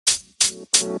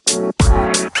Hello,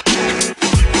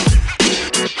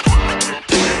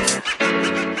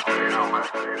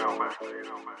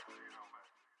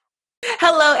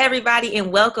 everybody,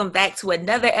 and welcome back to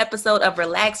another episode of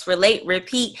Relax, Relate,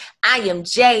 Repeat. I am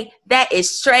Jay, that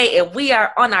is Trey, and we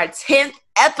are on our 10th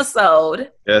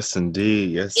episode. Yes,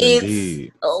 indeed.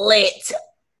 It's lit.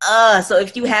 So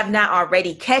if you have not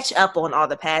already, catch up on all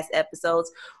the past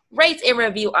episodes, rate and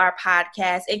review our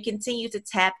podcast, and continue to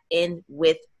tap in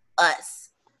with us.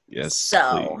 Yes,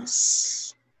 so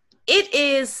please.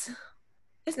 It's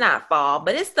not fall,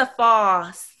 but it's the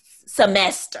fall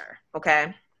semester,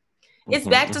 okay? It's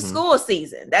back to school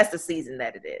season. That's the season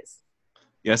that it is.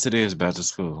 Yes, it is back to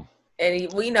school.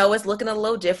 And we know it's looking a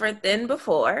little different than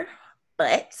before,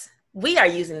 but we are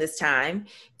using this time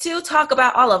to talk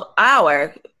about all of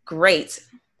our great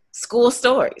school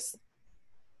stories.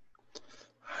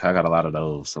 I got a lot of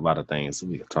those, a lot of things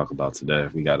we can talk about today.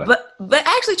 But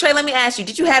actually, Trey, let me ask you,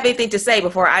 did you have anything to say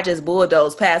before I just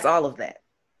bulldoze past all of that?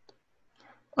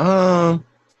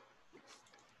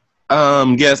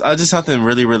 Yes, I just something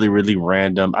really, really, really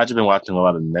random. I've just been watching a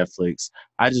lot of Netflix.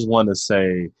 I just want to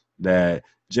say that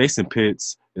Jason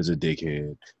Pitts is a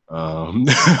dickhead. I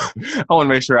want to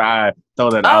make sure I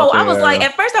throw that out there. I was like,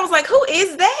 at first I was like, who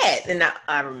is that? And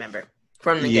I remember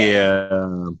from the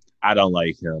game. I don't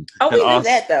like him. Oh, we knew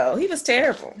that though. He was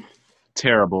terrible.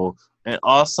 Terrible. And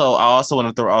also, I also want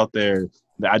to throw out there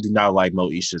that I do not like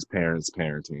Moesha's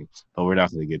parenting, but we're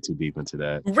not going to get too deep into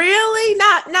that. Really?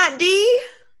 Not D?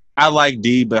 I like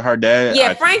D, but her dad.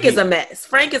 Yeah, Frank is a mess.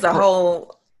 Frank is a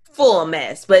whole full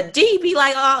mess. But D be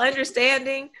like all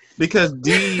understanding. Because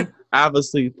D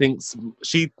obviously thinks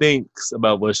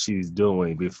about what she's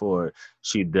doing before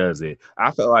she does it. I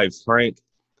feel like Frank,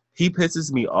 he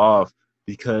pisses me off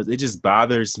because it just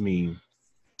bothers me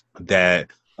that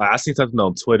I see something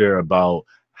on Twitter about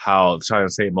how trying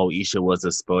to say Moesha was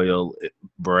a spoiled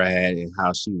brat and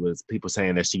how people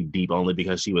saying that she deep only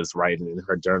because she was writing in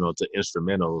her journal to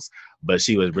instrumentals, but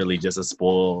she was really just a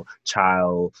spoiled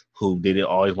child who didn't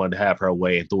always want to have her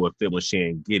way and threw a fit when she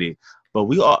didn't get it. But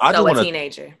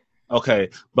teenager. Okay,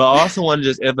 but I also want to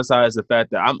just emphasize the fact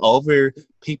that I'm over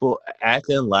people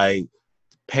acting like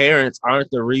parents aren't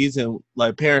the reason,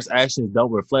 like parents' actions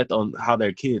don't reflect on how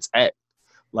their kids act.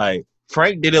 Like,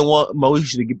 Frank didn't want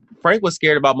Moesha Frank was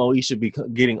scared about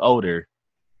Moesha getting older.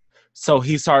 So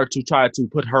he started to try to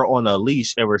put her on a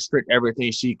leash and restrict everything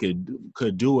she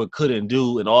could do and couldn't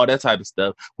do and all that type of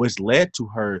stuff, which led to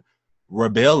her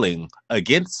rebelling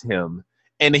against him.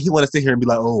 And then he want to sit here and be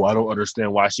like, oh, I don't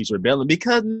understand why she's rebelling.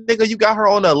 Because, nigga, you got her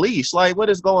on a leash. Like, what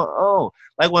is going on?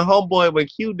 Like, when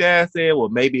Q Dad said, well,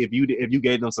 maybe if you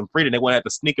gave them some freedom, they wouldn't have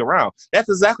to sneak around. That's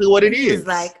exactly what it is.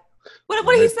 Like, what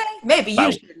did he say? Maybe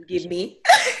you shouldn't give me.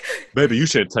 Maybe you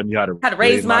shouldn't tell me how to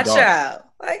raise my child.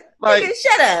 Like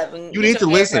shut up. And you need to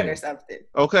listen or something.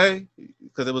 Okay?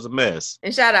 Because it was a mess.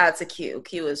 And shout out to Q.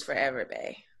 Q is forever,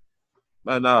 bae.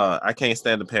 But no, I can't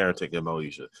stand the parenting in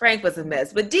Moesha. Frank was a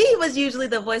mess. But D was usually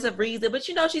the voice of reason. But,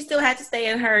 she still had to stay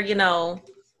in her, I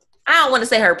don't want to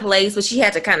say her place, but she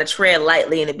had to kind of tread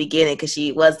lightly in the beginning because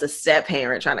she was the step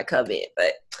parent trying to come in.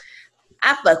 But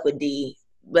I fuck with D.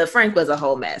 But Frank was a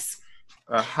whole mess.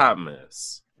 A hot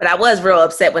mess. But I was real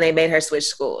upset when they made her switch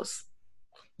schools.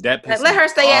 Let her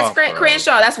stay at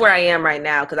Crenshaw. That's where I am right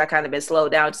now because I kind of been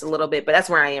slowed down just a little bit. But that's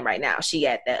where I am right now. She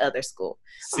at that other school.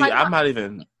 See, I'm not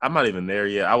even there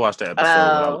yet. I watched that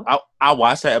episode. I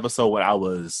watched that episode when I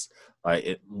was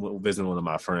visiting one of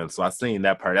my friends. So I seen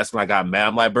that part. That's when I got mad.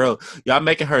 I'm like, bro, y'all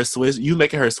making her switch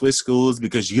schools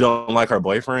because you don't like her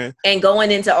boyfriend and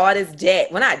going into all this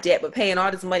debt. Well, not debt, but paying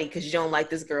all this money because you don't like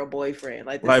this girl boyfriend.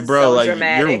 Like, this is bro, so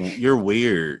dramatic. You're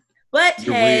weird. But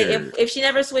hey, if she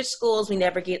never switched schools, we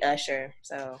never get Usher.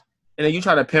 So. And then you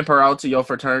try to pimp her out to your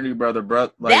fraternity brother,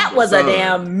 bro. That was a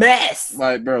damn mess.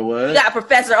 Like, bro, what? You got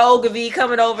Professor Ogilvy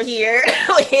coming over here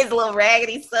with his little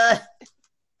raggedy son.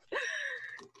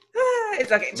 It's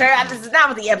okay. This is not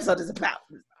what the episode is about.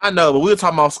 I know, but we were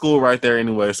talking about school right there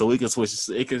anyway, so we can switch.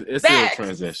 It's a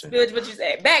transition. What you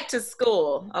say? Back to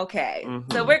school. Okay.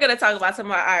 Mm-hmm. So we're going to talk about some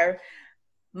of our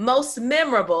most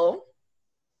memorable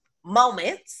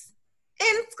moments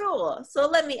in school. So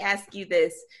let me ask you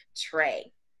this,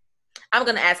 Trey. I'm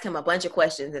going to ask him a bunch of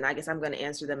questions, and I guess I'm going to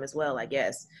answer them as well, I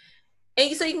guess.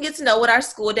 And so you can get to know what our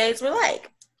school days were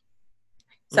like.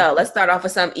 So let's start off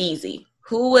with something easy.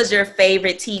 Who was your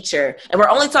favorite teacher? And we're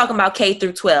only talking about K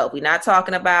through 12. We're not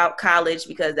talking about college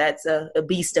because that's a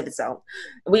beast of its own.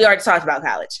 We already talked about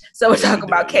college. So we're talking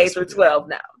about K through 12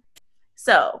 now.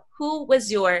 So who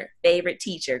was your favorite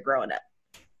teacher growing up?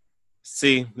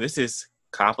 See, this is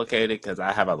complicated because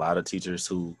I have a lot of teachers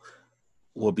who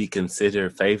will be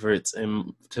considered favorites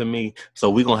to me. So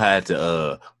we're gonna have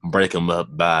to break them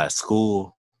up by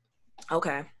school.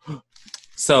 Okay.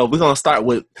 So we're gonna start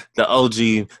with the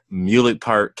OG Muley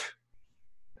Park.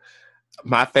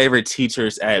 My favorite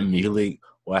teachers at Muley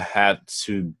will have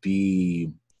to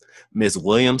be Miss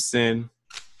Williamson.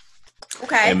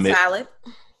 Okay, solid.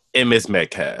 And Miss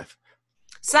Metcalf.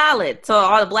 Solid. So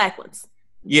all the black ones.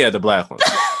 Yeah, the black ones.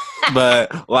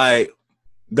 But like,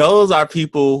 those are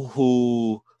people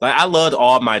who, like, I loved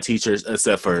all my teachers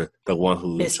except for the one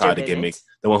who tried to get me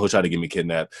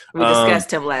kidnapped. We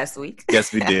discussed him last week.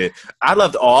 Yes, we did. I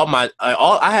loved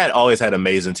I had always had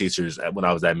amazing teachers when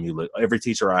I was at Muley. Every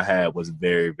teacher I had was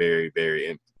very, very,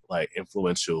 very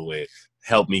influential and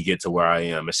helped me get to where I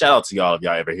am. And shout out to y'all if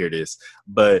y'all ever hear this.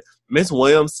 But Miss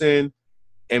Williamson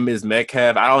and Miss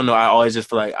Metcalf, I don't know. I always just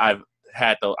feel like I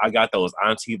got those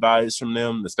auntie vibes from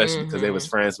them, especially because they was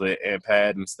friends with Aunt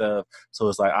Pat and stuff. So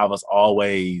it's like I was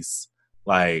always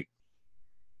like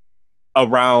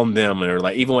around them, or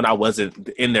like even when I wasn't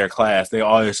in their class, they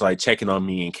always like checking on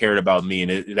me and cared about me,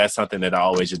 and that's something that I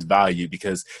always just valued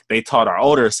because they taught our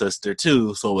older sister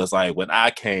too. So it was like when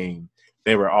I came,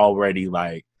 they were already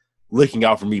like looking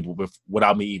out for me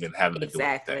without me even having to do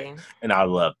anything, and I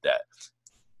loved that.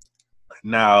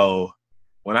 Now,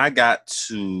 when I got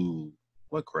to,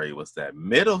 what grade was that?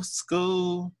 Middle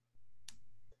school.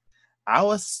 I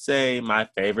would say my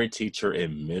favorite teacher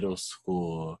in middle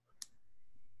school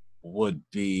would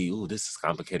be, this is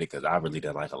complicated because I really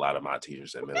didn't like a lot of my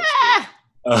teachers in middle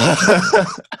school.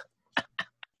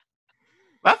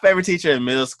 My favorite teacher in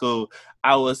middle school,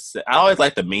 I always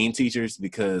liked the mean teachers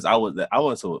because I went to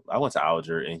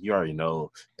Alger, and you already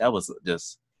know that was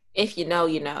just, if you know,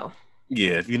 you know.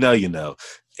 Yeah, if you know, you know.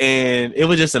 And it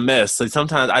was just a mess. So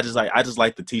sometimes I just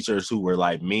like the teachers who were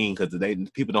like mean because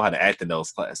people know how to act in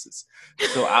those classes.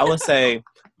 So I would say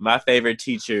my favorite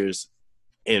teachers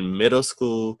in middle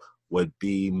school would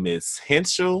be Miss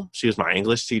Henschel. She was my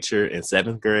English teacher in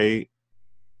 7th grade.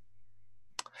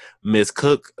 Miss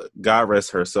Cook, God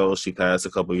rest her soul, she passed a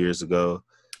couple years ago.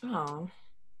 Oh.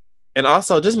 And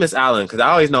also just Miss Allen, because I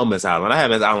always know Miss Allen. I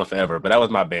had Miss Allen forever, but that was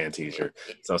my band teacher.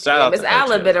 So shout out to Miss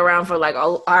Allen. Been around for like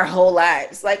our whole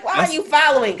lives. Like, why are you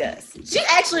following us? She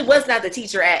actually was not the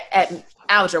teacher at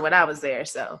Alger when I was there.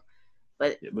 So,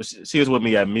 but she was with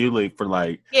me at Muley for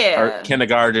like her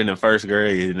kindergarten and 1st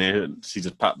grade, and then she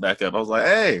just popped back up. I was like,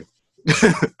 hey,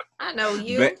 I know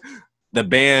you. The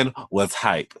band was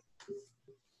hype.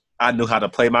 I knew how to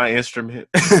play my instrument.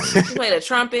 You play the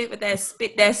trumpet with that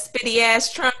spitty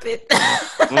ass trumpet.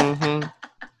 Mm-hmm.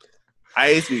 I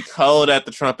used to be cold at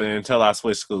the trumpet until I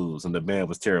switched schools, and the band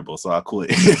was terrible, so I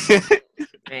quit.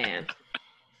 Man.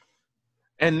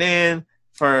 And then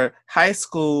for high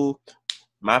school,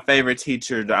 my favorite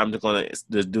teacher, I'm just gonna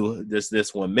just do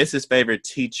this one. Mrs. favorite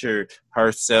teacher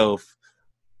herself,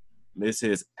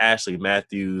 Mrs. Ashley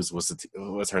Matthews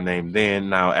was her name then.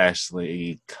 Now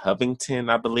Ashley Covington,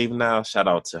 I believe now. Shout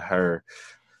out to her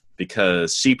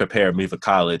because she prepared me for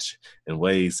college in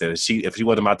ways that if she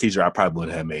wasn't my teacher, I probably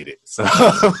wouldn't have made it. So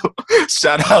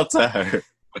shout out to her.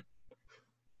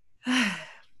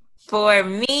 For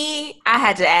me, I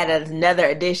had to add another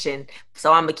addition,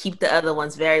 so I'm gonna keep the other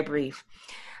ones very brief.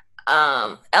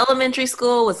 Elementary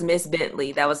school was Miss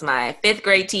Bentley. That was my 5th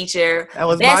grade teacher. That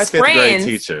was my 5th grade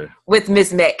teacher. With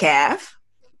Miss Metcalf.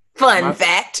 Fun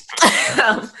fact.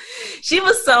 She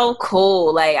was so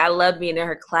cool. Like, I loved being in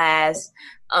her class.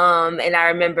 And I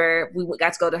remember we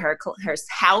got to go to her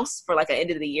house for like an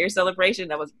end of the year celebration.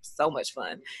 That was so much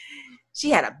fun. She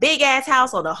had a big ass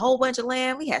house on a whole bunch of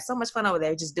land. We had so much fun over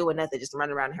there just doing nothing, just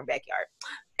running around in her backyard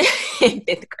in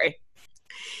 5th grade.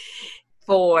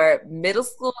 For middle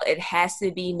school, it has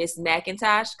to be Miss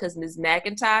McIntosh because Miss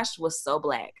McIntosh was so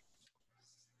black.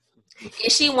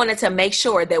 And she wanted to make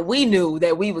sure that we knew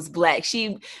that we was black.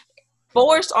 She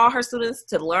forced all her students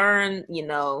to learn,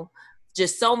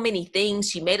 just so many things.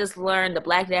 She made us learn the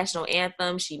Black National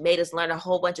Anthem. She made us learn a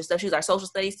whole bunch of stuff. She was our social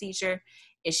studies teacher.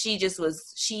 And she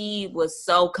was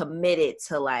so committed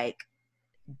to like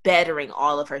bettering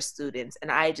all of her students.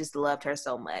 And I just loved her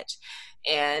so much.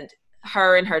 And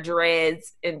her and her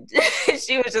dreads, and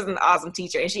she was just an awesome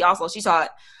teacher. And she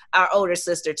taught our older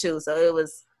sister too, so it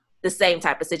was the same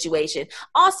type of situation.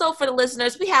 Also, for the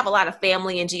listeners, we have a lot of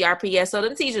family in GRPS, so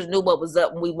the teachers knew what was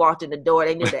up when we walked in the door.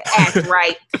 They knew to act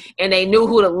right, and they knew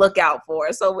who to look out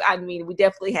for. So I mean, we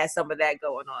definitely had some of that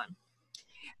going on.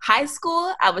 High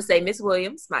school, I would say Miss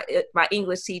Williams, my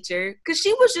English teacher, because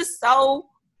she was just so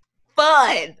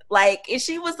fun. Like, and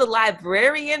she was the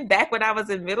librarian back when I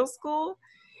was in middle school.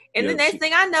 And the next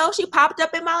thing I know, she popped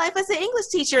up in my life as an English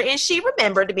teacher, and she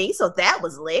remembered me, so that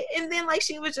was lit. And then like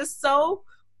she was just so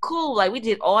cool. Like we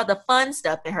did all the fun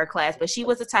stuff in her class, but she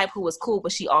was the type who was cool,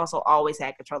 but she also always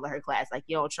had control of her class. Like,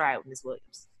 you don't try it with Miss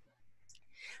Williams.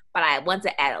 But I want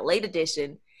to add a late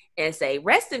addition and say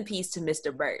rest in peace to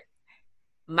Mr. Burt,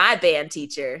 my band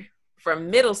teacher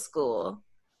from middle school,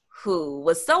 who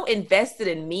was so invested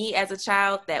in me as a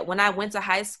child that when I went to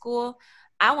high school,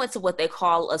 I went to what they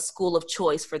call a school of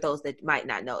choice. For those that might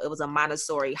not know, it was a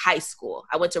Montessori high school.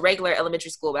 I went to regular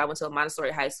elementary school, but I went to a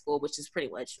Montessori high school, which is pretty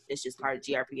much, it's just part of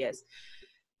GRPS.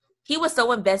 He was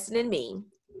so invested in me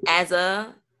as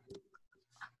I'm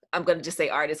going to just say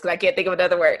artist because I can't think of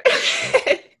another word.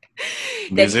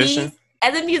 Musician?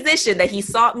 As a musician, that he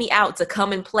sought me out to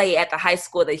come and play at the high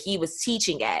school that he was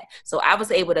teaching at. So I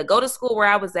was able to go to school where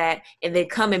I was at and then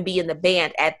come and be in the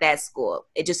band at that school.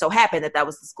 It just so happened that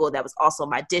was the school that was also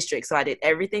my district. So I did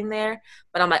everything there.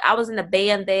 But I'm like, I was in the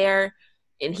band there,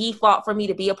 and he fought for me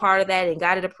to be a part of that and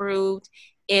got it approved.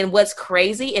 And what's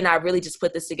crazy, and I really just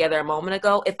put this together a moment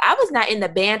ago, if I was not in the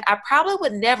band, I probably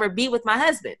would never be with my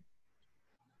husband.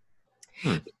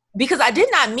 Because I did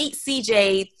not meet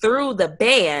CJ through the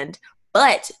band,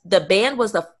 but the band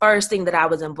was the first thing that I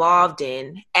was involved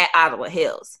in at Ottawa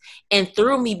Hills. And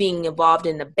through me being involved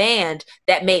in the band,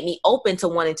 that made me open to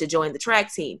wanting to join the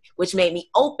track team, which made me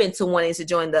open to wanting to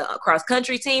join the cross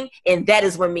country team. And that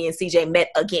is when me and CJ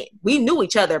met again. We knew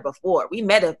each other before. We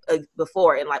met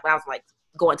before, and like when I was like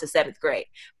going to 7th grade.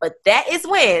 But that is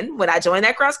when I joined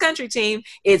that cross country team,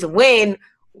 is when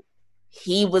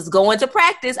he was going to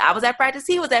practice. I was at practice.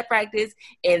 He was at practice.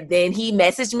 And then he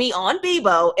messaged me on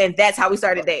Bebo. And that's how we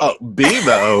started dating. Oh,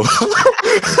 Bebo.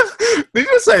 Did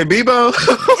you say Bebo?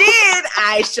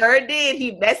 I sure did.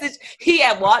 He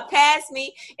had walked past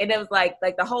me. And it was like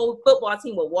the whole football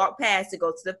team would walk past to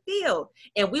go to the field.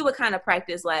 And we would kind of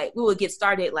practice, like we would get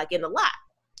started like in the lot.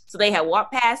 So they had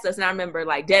walked past us. And I remember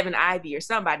like Devin Ivy or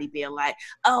somebody being like,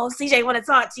 oh, CJ want to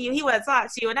talk to you. He want to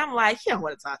talk to you. And I'm like, he don't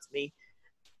want to talk to me.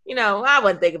 You know, I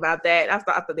wasn't thinking about that. I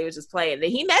thought they were just playing.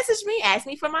 Then he messaged me, asked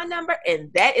me for my number,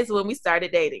 and that is when we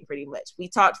started dating, pretty much. We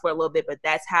talked for a little bit, but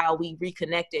that's how we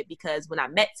reconnected, because when I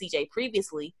met CJ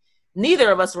previously, neither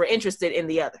of us were interested in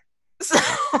the other. So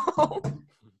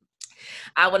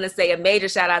I want to say a major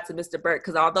shout out to Mr. Burt,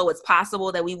 because although it's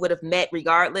possible that we would have met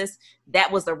regardless,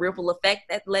 that was the ripple effect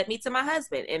that led me to my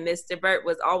husband. And Mr. Burt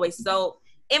was always so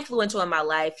influential in my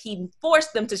life. He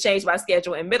forced them to change my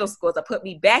schedule in middle school to put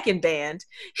me back in band.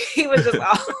 He was just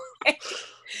always,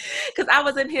 because I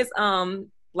was in his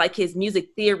his music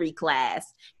theory class,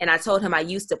 and I told him I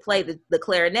used to play the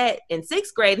clarinet in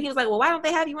 6th grade, and he was like, well, why don't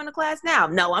they have you in the class now?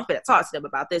 No, I'm gonna talk to them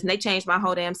about this. And they changed my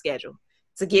whole damn schedule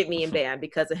to get me in band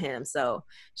because of him. So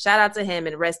shout out to him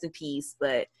and rest in peace.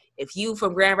 But if you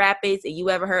from Grand Rapids and you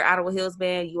ever heard Ottawa Hills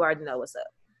Band, you already know what's up.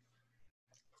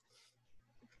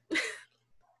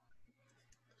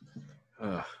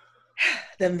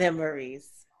 The memories.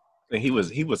 And he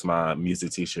was my music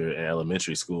teacher in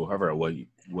elementary school. However,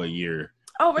 what year?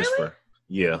 Oh, really?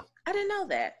 Yeah. I didn't know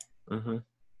that. Mm-hmm.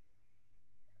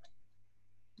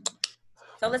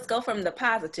 So let's go from the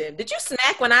positive. Did you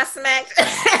smack when I smacked?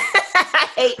 I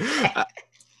hate that.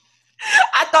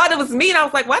 I thought it was me, and I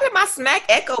was like, why did my smack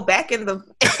echo back in the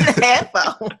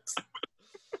headphones?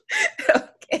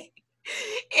 Okay.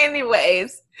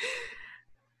 Anyways.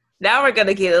 Now we're going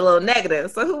to get a little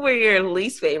negative. So who were your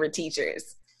least favorite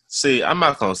teachers? See, I'm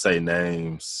not going to say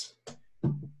names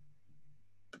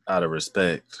out of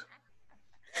respect.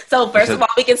 So first of all,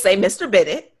 we can say Mr.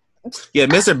 Bennett. Yeah,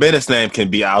 Mr. Bennett's name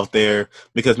can be out there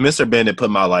because Mr. Bennett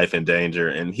put my life in danger,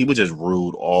 and he was just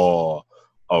rude all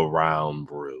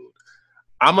around rude.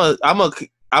 I'm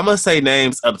a say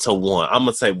names up to 1. I'm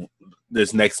going to say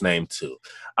this next name too.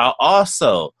 I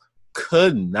also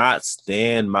could not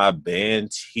stand my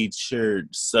band teacher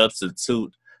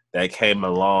substitute that came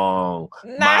along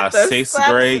my 6th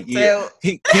grade year.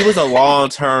 He was a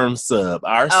long-term sub.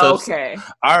 Our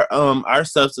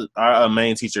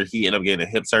main teacher, he ended up getting a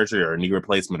hip surgery or a knee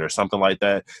replacement or something like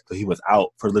that. So he was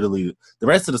out for literally the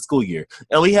rest of the school year.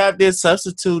 And we have this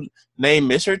substitute named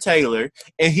Mr. Taylor,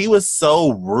 and he was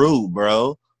so rude,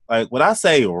 bro. Like, when I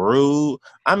say rude,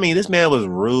 I mean this man was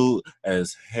rude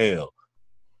as hell.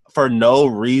 For no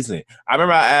reason. I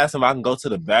remember I asked him if I can go to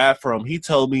the bathroom. He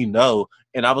told me no.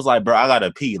 And I was like, bro, I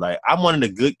gotta pee. Like, I'm one of the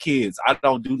good kids. I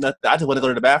don't do nothing. I just want to go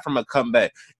to the bathroom and come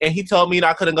back. And he told me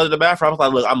I couldn't go to the bathroom. I was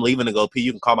like, look, I'm leaving to go pee.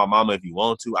 You can call my mama if you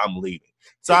want to. I'm leaving.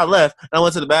 So I left and I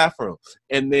went to the bathroom.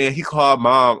 And then he called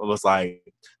mom and was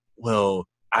like, well,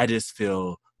 I just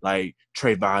feel like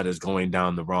Trayvon is going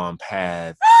down the wrong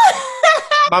path.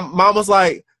 My mom was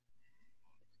like,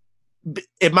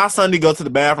 if my son didn't go to the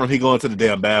bathroom, he going to the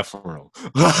damn bathroom.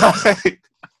 You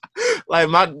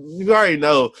already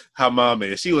know how mom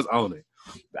is. She was on it.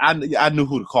 I knew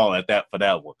who to call at that for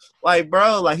that one. Like,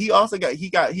 bro, like he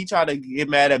tried to get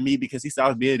mad at me because he said I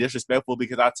was being disrespectful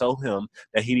because I told him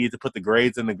that he needed to put the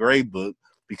grades in the grade book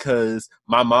because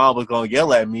my mom was gonna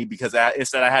yell at me because it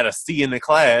said I had a C in the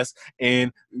class,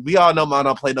 and we all know mom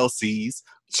don't play no C's.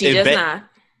 She does not.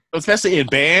 Especially in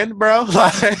band, bro.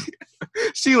 Like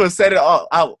she would set it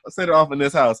off in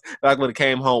this house. Like when it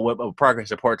came home with a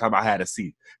progress report time, I had a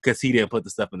C because he didn't put the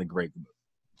stuff in the grade book.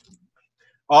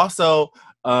 Also,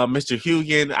 Mr.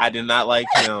 Hugan, I did not like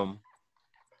him.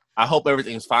 I hope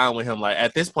everything's fine with him. Like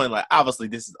at this point, like obviously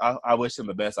I wish him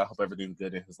the best. I hope everything's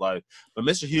good in his life. But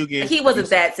Mr. Hugan, he wasn't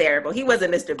that terrible. He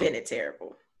wasn't Mr. Bennett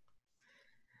terrible.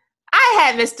 I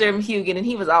had Mr. Hugan, and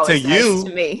he was always nice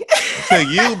to me. To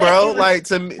you, bro. Like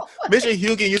to me, Mr.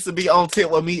 Hugan used to be on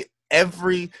tip with me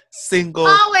every single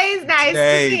always nice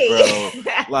day, to me.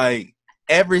 bro. Like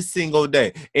every single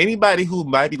day. Anybody who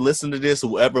might be listening to this,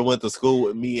 whoever went to school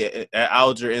with me at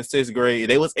Alger in 6th grade,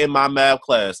 they was in my math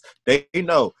class. They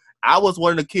know I was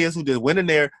one of the kids who just went in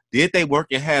there, did they work,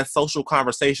 and had social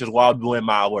conversations while doing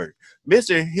my work.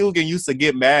 Mr. Hugan used to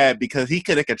get mad because he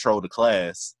couldn't control the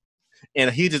class.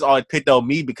 And he just always picked on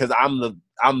me because I'm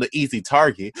the easy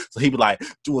target. So he'd be like,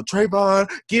 well,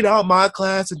 Trayvon, get out my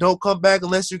class and don't come back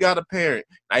unless you got a parent.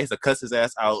 And I used to cuss his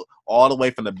ass out all the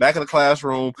way from the back of the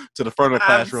classroom to the front of the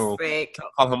classroom.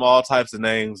 Call him all types of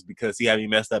names because he had me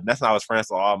messed up. And that's when I was friends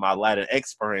with all my Latin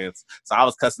ex-friends. So I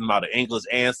was cussing him out in English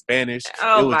and Spanish.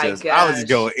 Oh, my gosh. I was just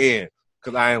going in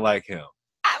because I ain't like him.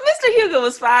 Mr. Hugan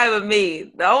was fine with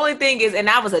me. The only thing is, and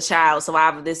I was a child,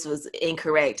 so this was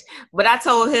incorrect. But I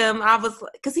told him,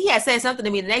 because he had said something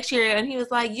to me the next year, and he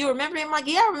was like, you remember him? I'm like,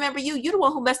 yeah, I remember you. You're the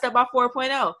one who messed up my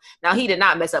 4.0. Now, he did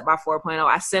not mess up my 4.0.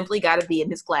 I simply got to be in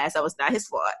his class. That was not his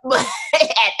fault. But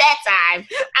at that time,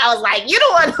 I was like, you're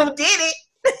the one who did it.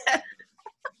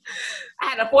 I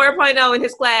had a 4.0 in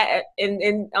his class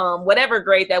in whatever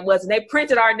grade that was, and they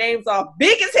printed our names off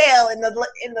big as hell in the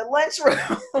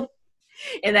lunchroom.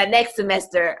 And that next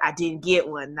semester, I didn't get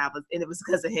one, and it was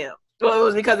because of him. Well, it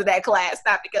was because of that class,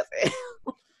 not because of him.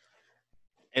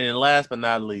 And then last but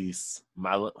not least,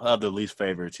 my other least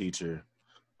favorite teacher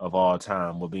of all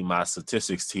time would be my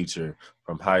statistics teacher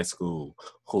from high school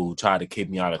who tried to kick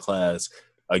me out of class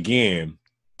again.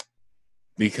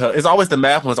 Because it's always the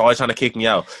math one's always trying to kick me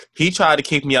out. He tried to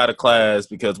kick me out of class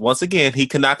because, once again, he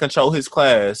could not control his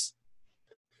class.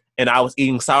 And I was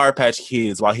eating Sour Patch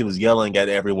Kids while he was yelling at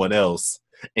everyone else.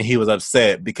 And he was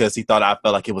upset because he thought I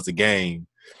felt like it was a game.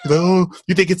 He's like, oh,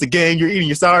 you think it's a game? You're eating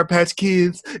your Sour Patch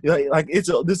Kids?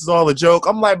 This is all a joke.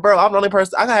 I'm like, bro, I'm the only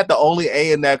person. I had the only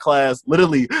A in that class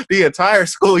literally the entire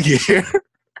school year.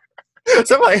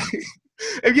 So I'm like,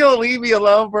 if you don't leave me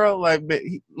alone, bro, like,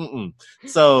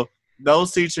 So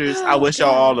those teachers, I wish y'all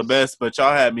all the best, but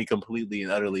y'all had me completely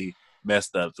and utterly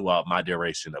messed up throughout my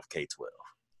duration of K-12.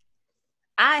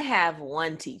 I have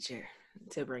one teacher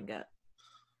to bring up.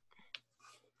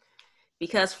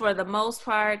 Because for the most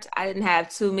part, I didn't have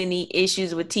too many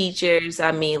issues with teachers.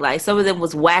 I mean, like some of them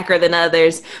was whacker than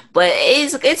others, but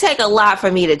it take a lot for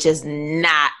me to just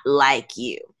not like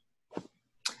you.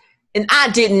 And I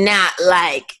did not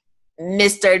like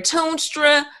Mr.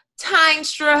 Toonstra,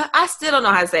 Tynestra. I still don't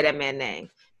know how to say that man's name.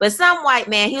 But some white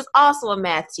man, he was also a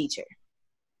math teacher.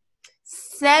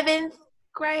 7th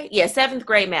grade? Yeah, 7th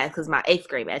grade math, because my 8th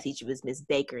grade math teacher was Miss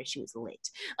Baker and she was lit.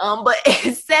 But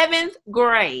in 7th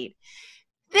grade,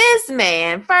 this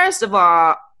man, first of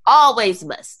all, always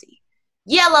musty.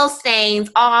 Yellow stains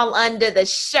all under the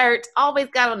shirt. Always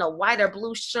got on a white or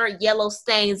blue shirt, yellow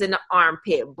stains in the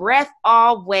armpit. Breath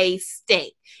always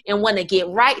stink and want to get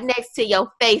right next to your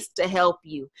face to help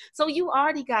you. So you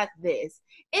already got this.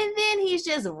 And then he's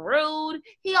just rude.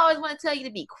 He always want to tell you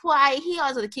to be quiet. He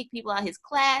always want to kick people out of his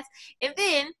class. And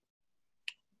then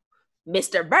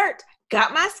Mr. Burt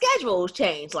got my schedule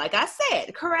changed, like I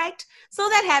said, correct? So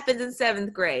that happens in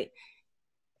 7th grade.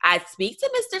 I speak to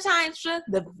Mr. Tynestra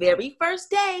the very first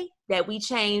day that we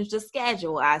changed the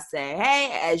schedule. I say,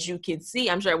 hey, as you can see,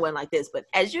 I'm sure it wasn't like this, but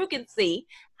as you can see,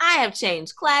 I have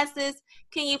changed classes.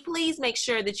 Can you please make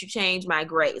sure that you change my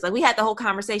grades? Like we had the whole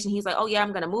conversation. He's like, oh yeah,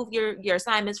 I'm going to move your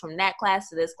assignments from that class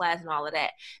to this class and all of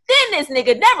that. Then this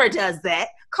nigga never does that.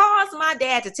 Calls my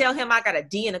dad to tell him I got a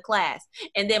D in a class.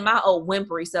 And then my old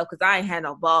whimpery self, because I ain't had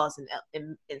no balls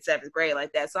in 7th grade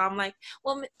like that. So I'm like,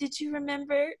 well, did you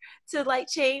remember to like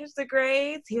change the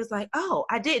grades? He was like, oh,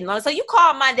 I didn't. So you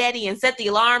called my daddy and set the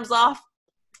alarms off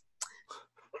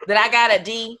that I got a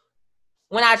D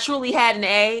when I truly had an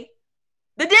A?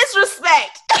 The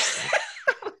disrespect.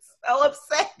 so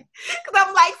upset because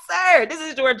I'm like, sir, this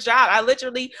is your job.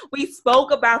 We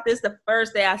spoke about this the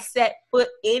first day I set foot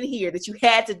in here that you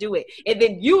had to do it. And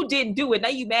then you didn't do it. Now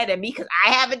you mad at me because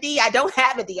I have a D. I don't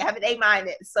have a D. I have an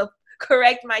A-. So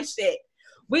correct my shit.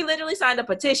 We literally signed a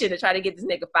petition to try to get this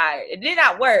nigga fired. It did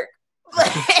not work.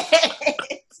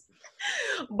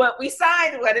 But we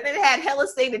signed one and it had hella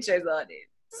signatures on it.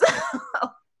 So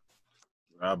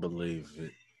I believe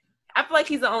it. I feel like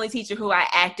he's the only teacher who I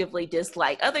actively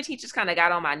dislike. Other teachers kind of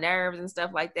got on my nerves and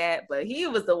stuff like that, but he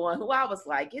was the one who I was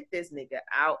like, get this nigga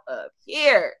out of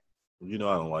here. You know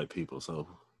I don't like people, so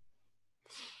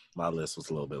my list was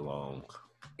a little bit long.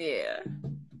 Yeah.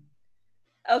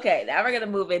 Okay, now we're going to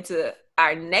move into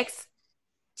our next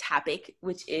topic,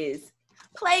 which is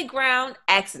playground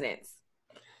accidents.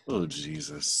 Oh,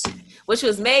 Jesus. Which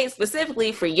was made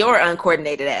specifically for your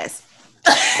uncoordinated ass.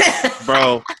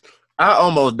 Bro, I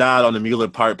almost died on the Mueller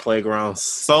Park playground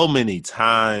so many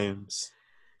times.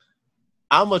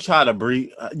 I'm going to try to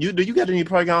breathe. Do you get any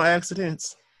playground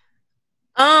accidents?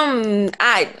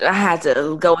 I had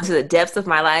to go into the depths of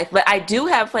my life, but I do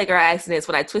have playground accidents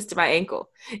when I twisted my ankle,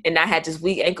 and I had just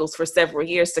weak ankles for several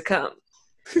years to come.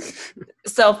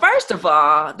 So first of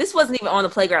all, this wasn't even on the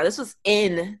playground. This was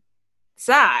inside.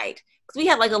 Because we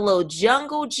had like a little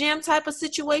jungle gym type of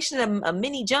situation, a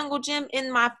mini jungle gym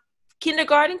in my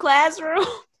kindergarten classroom.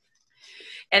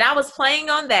 And I was playing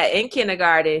on that in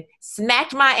kindergarten,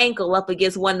 smacked my ankle up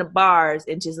against one of the bars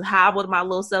and just hobbled my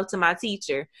little self to my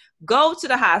teacher. Go to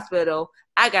the hospital.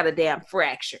 I got a damn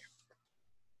fracture.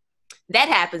 That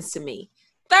happens to me.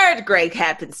 Third grade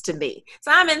happens to me.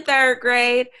 So I'm in third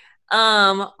grade.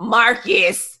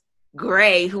 Marcus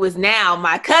Gray, who is now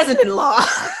my cousin-in-law,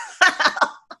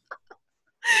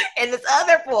 and this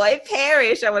other boy,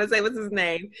 Parrish, I want to say what's his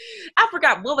name. I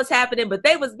forgot what was happening, but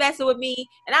they was messing with me,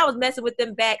 and I was messing with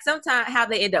them back. Sometimes how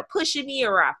they end up pushing me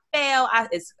or I fell,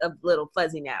 it's a little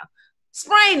fuzzy now.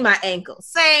 Sprained my ankle,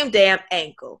 same damn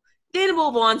ankle. Then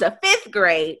move on to fifth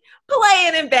grade,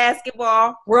 playing in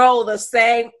basketball, roll the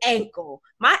same ankle.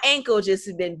 My ankle just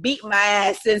has been beating my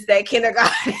ass since that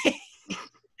kindergarten.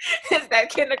 Since that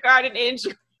kindergarten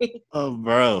injury. Oh,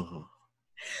 bro.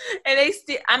 And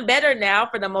I'm better now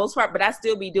for the most part, but I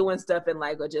still be doing stuff in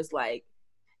like, or just like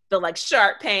the like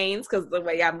sharp pains because the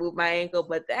way I move my ankle.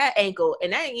 But that ankle,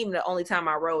 and that ain't even the only time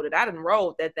I rolled it. I done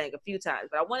rolled that thing a few times,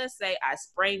 but I want to say I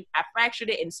fractured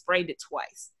it and sprained it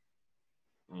twice.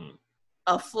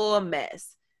 A full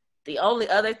mess. The only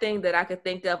other thing that I could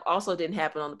think of also didn't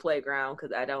happen on the playground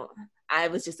because I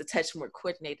was just a touch more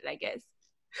coordinated, I guess.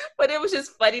 But it was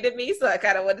just funny to me, so I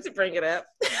kind of wanted to bring it up.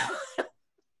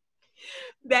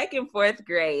 Back in fourth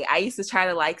grade, I used to try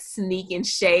to like sneak and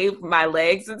shave my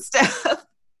legs and stuff.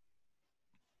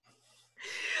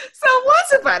 So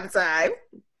once upon a time,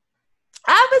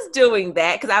 I was doing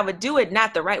that because I would do it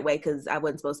not the right way because I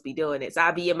wasn't supposed to be doing it. So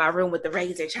I'd be in my room with the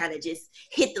razor trying to just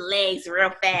hit the legs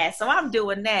real fast. So I'm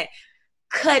doing that.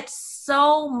 Cut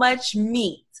so much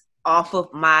meat off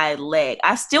of my leg.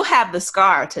 I still have the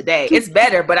scar today. It's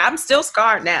better, but I'm still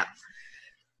scarred now.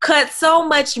 Cut so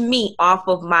much meat off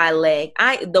of my leg.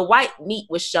 The white meat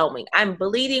was showing. I'm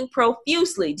bleeding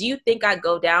profusely. Do you think I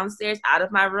go downstairs out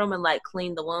of my room and like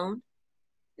clean the wound?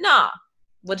 No.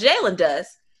 What Jalen does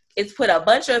is put a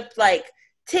bunch of like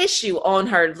tissue on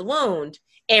her wound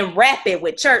and wrap it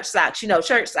with church socks. You know,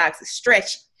 church socks is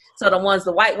stretchy. So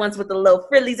the white ones with the little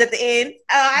frillies at the end.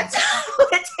 I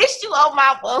put tissue on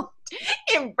my wound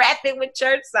and wrap it with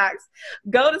church socks.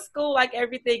 Go to school like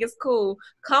everything is cool.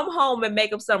 Come home and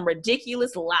make up some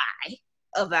ridiculous lie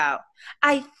about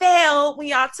I failed when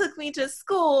y'all took me to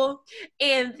school,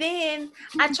 and then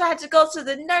I tried to go to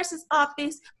the nurse's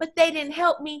office, but they didn't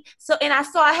help me. And I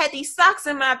saw I had these socks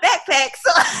in my backpack,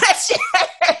 so I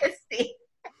shared it.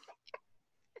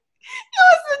 It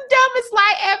was the dumbest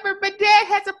lie ever, but Dad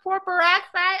has a pour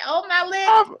peroxide on my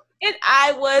lip, and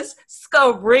I was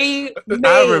screaming.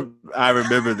 I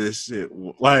remember this shit.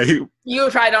 Like you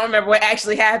probably don't remember what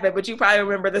actually happened, but you probably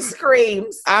remember the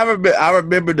screams. I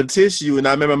remember the tissue, and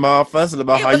I remember my mom fussing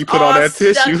about how you put on that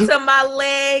tissue. Stuck to my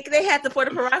leg. They had to pour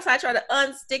the peroxide, try to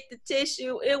unstick the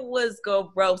tissue. It was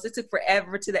gross. It took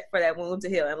forever for that wound to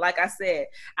heal. And like I said,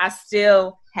 I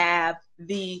still have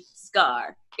the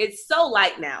scar. It's so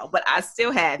light now, but I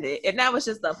still have it. And that was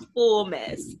just a full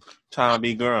mess. Trying to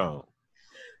be grown.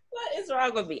 What is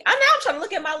wrong with me? I'm trying to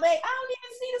look at my leg. I don't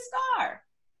even see the scar.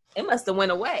 It must have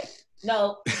went away.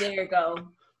 No, there you go.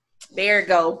 There you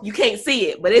go. You can't see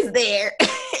it, but it's there.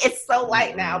 It's so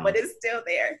light now, but it's still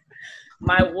there.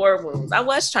 My war wounds. I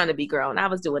was trying to be grown. I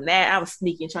was doing that. I was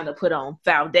sneaking, trying to put on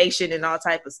foundation and all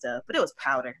type of stuff, but it was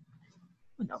powder.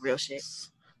 No real shit.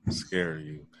 Scare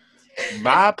you.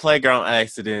 My playground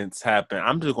accidents happen.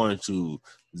 I'm just going to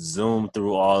zoom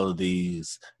through all of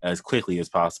these as quickly as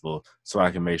possible so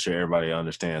I can make sure everybody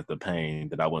understands the pain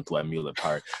that I went through at Mueller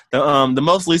Park. The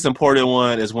most least important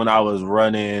one is when I was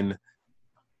running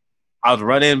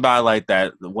by like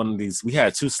that one of these. We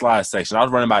had 2 slide sections. I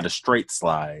was running by the straight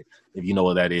slide, if you know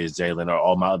what that is, Jalen, or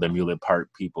all my other Mueller Park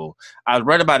people. I was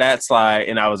running by that slide,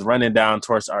 and I was running down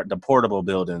towards the portable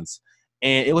buildings,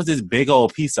 and it was this big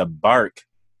old piece of bark,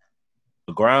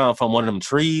 the ground from one of them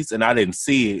trees, and I didn't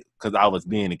see it because I was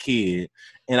being a kid.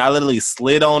 And I literally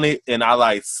slid on it, and I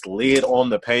like slid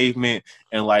on the pavement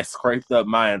and like scraped up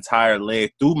my entire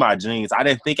leg through my jeans. I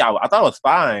didn't think I thought it was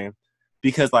fine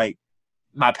because like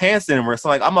my pants didn't rip, so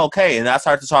like I'm okay. And I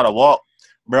started to try to walk,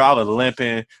 bro. I was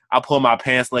limping. I pulled my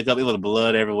pants leg up. It was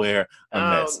blood everywhere. A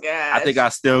mess. Gosh. I think I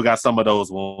still got some of those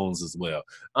wounds as well.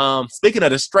 Speaking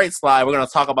of the straight slide, we're gonna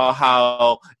talk about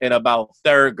how in about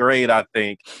 3rd grade, I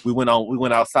think we went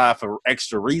outside for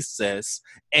extra recess,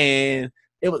 and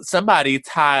it was somebody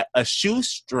tied a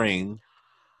shoestring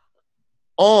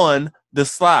on the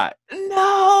slide.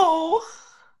 No.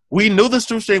 We knew the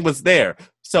shoestring was there.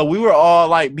 So we were all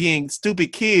like being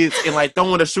stupid kids and like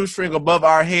throwing a shoestring above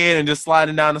our head and just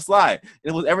sliding down the slide.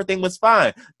 Everything was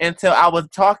fine until I was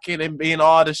talking and being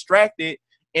all distracted.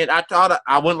 And I thought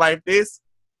I went like this.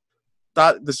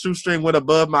 Thought the shoestring went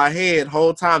above my head.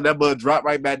 Whole time that bud dropped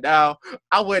right back down.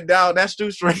 I went down. That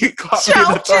shoestring caught me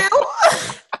in the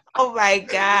throat. Oh my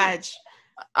gosh.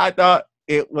 I thought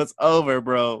it was over,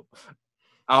 bro.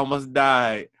 I almost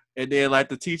died. And then, like,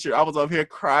 the teacher, I was up here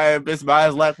crying. Miss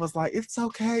Myers was like, it's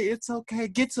okay.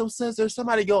 Get some scissors.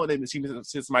 Somebody go. And then she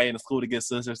sent somebody in the school to get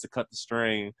scissors to cut the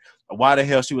string. Why the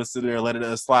hell she was sitting there letting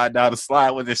us slide down the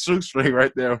slide with the shoestring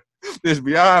right there? It's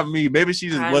beyond me. Maybe she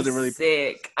just wasn't really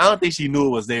sick. I don't think she knew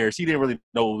it was there. She didn't really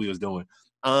know what we was doing.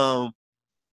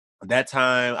 That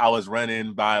time I was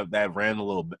running by that random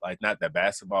little, like, not that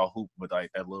basketball hoop, but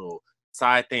like that little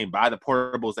side thing by the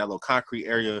portables, that little concrete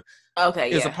area.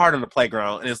 Okay, it's a part of the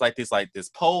playground, and it's like this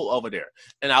pole over there.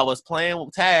 And I was playing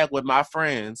tag with my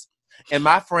friends, and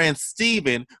my friend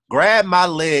Steven grabbed my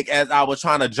leg as I was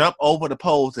trying to jump over the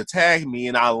pole to tag me,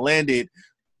 and I landed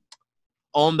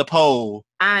on the pole.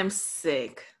 I'm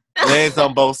sick. Legs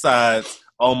on both sides,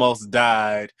 almost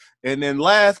died. And then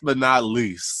last but not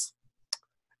least,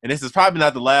 and this is probably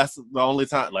not the last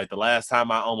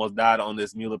time I almost died on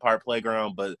this Mueller Park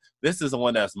playground, but this is the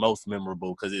one that's most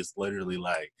memorable because it's literally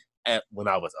like when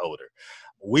I was older.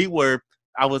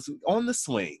 I was on the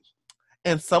swing,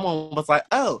 and someone was like,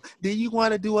 "Oh, do you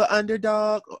want to do an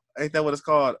underdog?" Ain't that what it's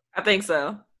called? I think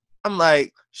so. I'm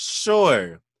like,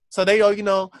 sure. So they are, doing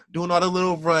all the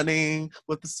little running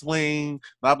with the swing,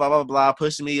 blah, blah, blah, blah,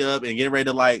 pushing me up and getting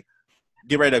ready to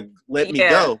let me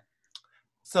go.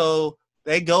 So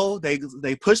they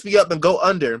push me up and go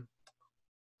under.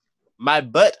 My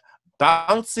butt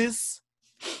bounces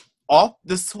off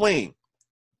the swing.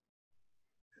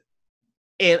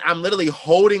 And I'm literally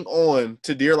holding on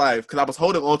to dear life because I was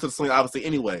holding on to the swing, obviously,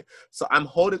 anyway. So I'm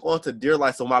holding on to dear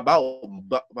life. So my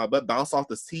butt bounced off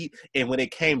the seat. And when it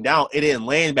came down, it didn't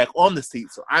land back on the seat.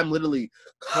 So I'm literally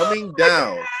coming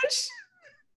down. Gosh.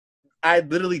 I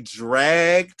literally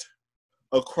dragged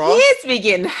across. Kids be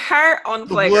getting hurt on the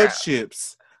playground. Wood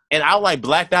chips. And I like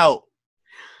blacked out.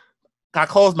 I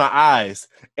closed my eyes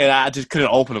and I just couldn't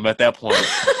open them at that point.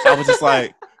 I was just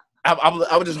like,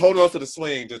 I was just holding on to the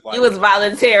swing, just like. You was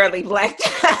voluntarily blacked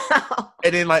out.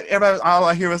 And then, like, everybody, all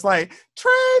I hear was like,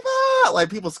 Trayvon!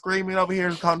 Like, people screaming over here,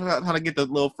 trying to get the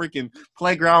little freaking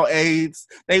playground aids.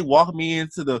 They walk me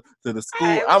into the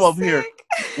school. I'm over here,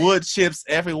 wood chips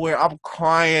everywhere. I'm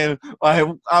crying. Like,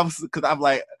 I'm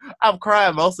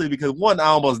crying mostly because, one, I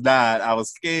almost died. I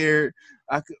was scared.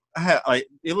 I had, like,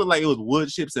 it looked like it was wood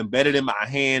chips embedded in my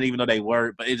hand, even though they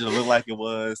weren't, but it just looked like it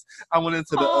was. I went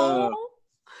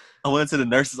into the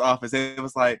nurse's office and it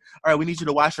was like, all right, we need you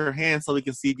to wash your hands so we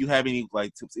can see if you have any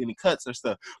any cuts or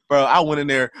stuff. Bro, I went in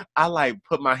there. I like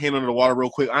put my hand under the water real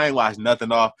quick. I ain't washed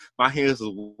nothing off. My hands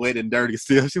was wet and dirty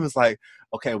still. She was like,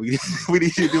 okay, we need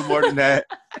you to do more than that.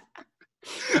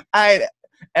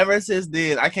 Ever since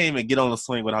then, I can't even get on the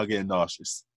swing without getting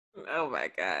nauseous. Oh my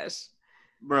gosh.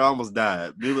 Bro, I almost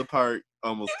died. Mueller Park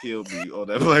almost killed me on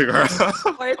that playground.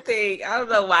 Poor thing. I don't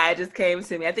know why it just came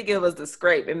to me. I think it was the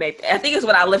scrape. I think it's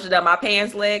when I lifted up my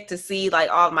pants leg to see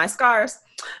like all of my scars.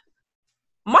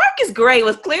 Marcus Gray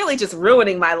was clearly just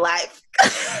ruining my life.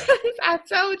 I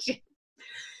told you.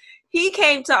 He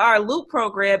came to our Loop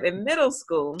program in middle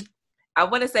school. I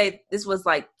want to say this was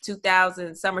like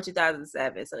summer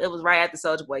 2007. So it was right after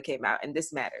Soulja Boy came out, and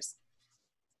This Matters.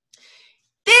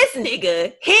 This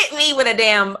nigga hit me with a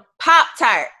damn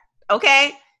Pop-Tart,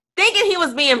 okay? thinking he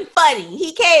was being funny.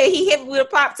 He came, he hit me with a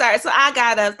Pop-Tart. So I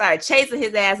got up, started chasing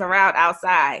his ass around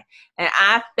outside. And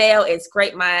I fell and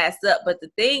scraped my ass up. But the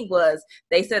thing was,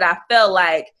 they said I felt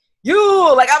like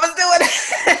I was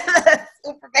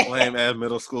doing lame ass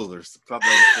middle schoolers.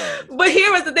 But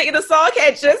here was the thing, the song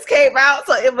had just came out,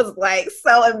 so it was like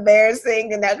so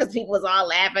embarrassing, and that because people was all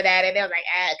laughing at it. They was like,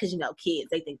 because kids,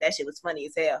 they think that shit was funny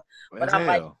as hell. But I'm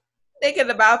like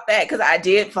thinking about that because I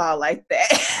did fall like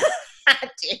that. I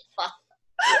did fall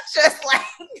just like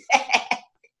that.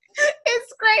 It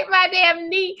scraped my damn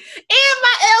knee and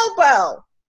my elbow.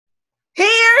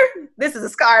 Here, this is a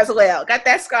scar as well. Got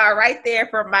that scar right there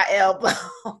from my elbow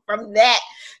from that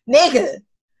nigga.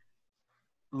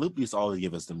 Lupe used to always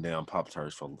give us them damn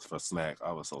Pop-Tarts for snack.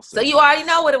 I was so sick. So you already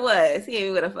know what it was. He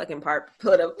would have fucking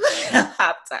put a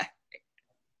Pop-Tart.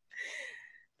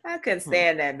 I couldn't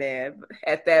stand that man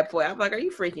at that point. I'm like, are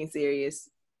you freaking serious?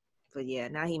 But yeah,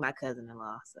 now he my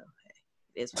cousin-in-law, so hey,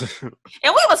 it's fine.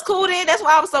 And we was cool then. That's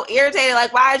why I was so irritated.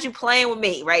 Like, why are you playing with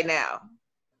me right now?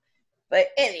 But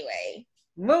anyway,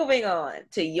 moving on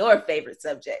to your favorite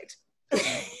subject.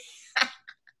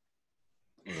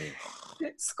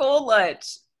 School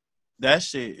lunch. That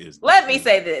shit is... Let me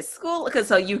say this. School, because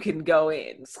so you can go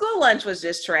in. School lunch was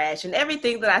just trash. And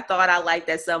everything that I thought I liked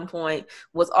at some point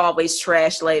was always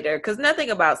trash later. Because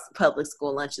nothing about public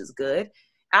school lunch is good.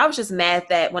 I was just mad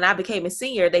that when I became a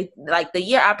senior, the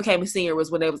year I became a senior was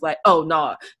when they was like, oh,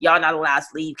 no, y'all not allowed to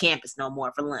leave campus no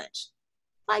more for lunch.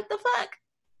 Like, the fuck?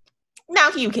 Now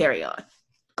can you carry on?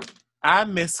 I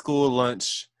missed school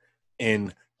lunch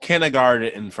in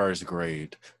kindergarten and first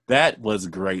grade. That was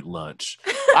great lunch.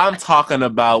 I'm talking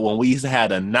about when we used to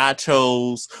have the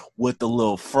nachos with the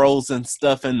little frozen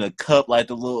stuff in the cup, like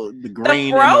the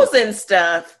green. The frozen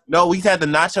stuff? No, we had the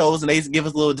nachos and they used to give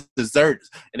us little desserts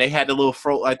and they had the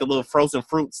little frozen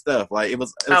fruit stuff. Like it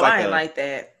was I like didn't like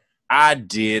that. I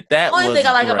did. That was the only thing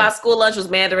I like great. about school lunch was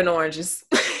mandarin oranges.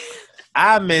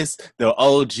 I miss the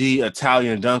OG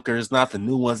Italian Dunkers, not the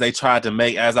new ones they tried to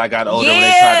make as I got older when they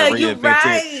tried to reinvent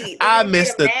it. I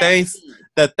miss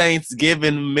the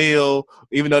Thanksgiving meal,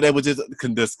 even though they were just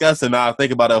disgusting. Now I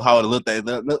think about how it looked. They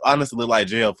honestly looked like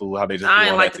jail food. How they just I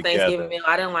didn't like the Thanksgiving meal.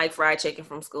 I didn't like fried chicken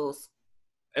from schools.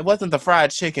 It wasn't the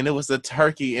fried chicken. It was the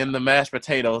turkey and the mashed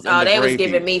potatoes. Oh, they was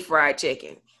giving me fried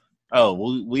chicken.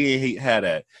 Oh, we ain't had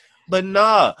that. But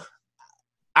nah.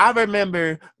 I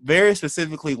remember very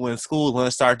specifically when school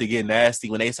lunch started to get nasty,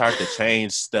 when they started to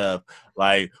change stuff.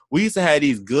 Like, we used to have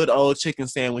these good old chicken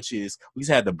sandwiches. We used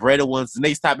to have the breaded ones, and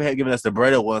they stopped giving us the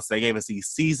breaded ones. They gave us these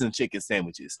seasoned chicken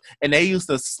sandwiches. And they used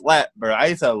to slap, bro. I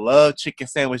used to love chicken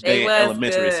sandwich day in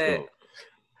elementary school.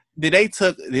 Then they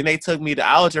took me to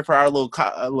Alger for our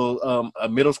little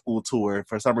middle school tour.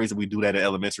 For some reason, we do that in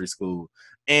elementary school.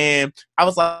 And they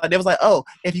was like, oh,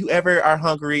 if you ever are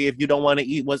hungry, if you don't want to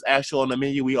eat what's actual on the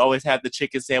menu, we always have the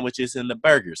chicken sandwiches and the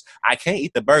burgers. I can't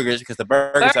eat the burgers because the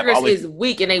burgers is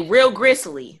weak and they real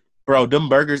gristly. Bro, them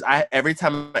burgers, every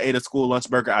time I ate a school lunch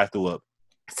burger, I threw up.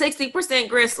 60%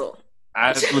 gristle.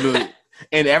 I literally,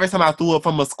 and every time I threw up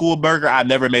from a school burger, I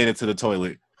never made it to the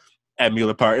toilet at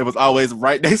Mueller Park. It was always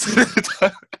right next to the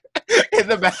toilet in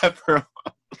the bathroom.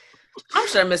 I'm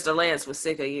sure Mr. Lance was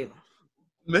sick of you.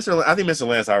 I think Mr.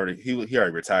 Lance he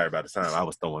already retired by the time I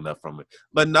was throwing up from it.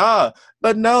 But no,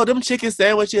 them chicken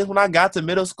sandwiches when I got to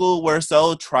middle school were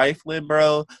so trifling,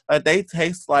 bro. Like they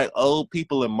taste like old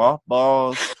people in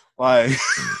mothballs. Like,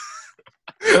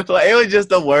 like it was just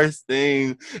the worst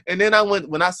thing. And then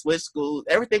when I switched schools,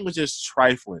 everything was just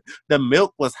trifling. The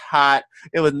milk was hot.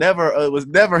 It was never.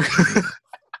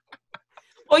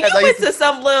 Well, you went to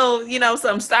some little,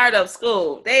 some startup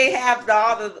school. They have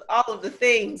all of the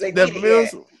things. I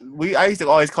used to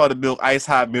always call the milk ice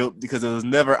hot milk because it was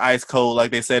never ice cold like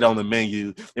they said on the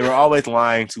menu. They were always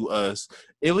lying to us.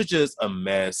 It was just a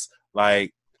mess.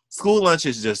 Like school lunch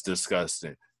is just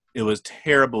disgusting. It was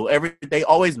terrible. They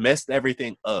always messed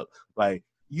everything up. Like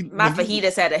my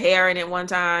fajitas had a hair in it one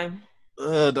time.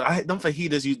 Them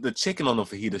fajitas, the chicken on the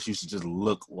fajitas used to just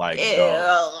look like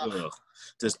dog.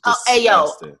 Just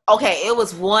disgusting. Okay, it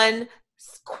was one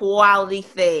quality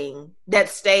thing that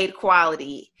stayed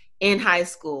quality in high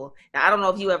school. Now, I don't know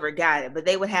if you ever got it, but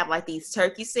they would have like these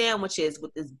turkey sandwiches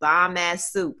with this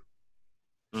bomb-ass soup.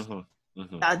 Mm-hmm.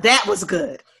 Mm-hmm. Now, that was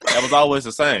good. That was always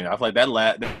the same. I feel like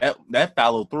that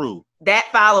followed through. That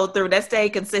followed through. That stayed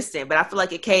consistent, but I feel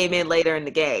like it came in later in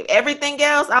the game. Everything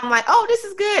else, I'm like, oh, this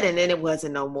is good. And then it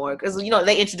wasn't no more. Because,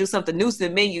 they introduced something new to the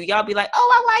menu. Y'all be like,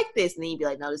 oh, I like this. And then you'd be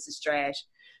like, no, this is trash.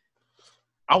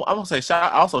 I want to say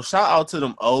shout out to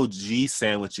them OG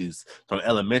sandwiches from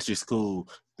elementary school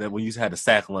that we used to have the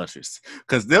sack lunches.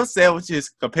 Because them sandwiches,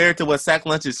 compared to what sack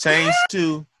lunches changed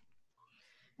to,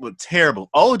 were terrible.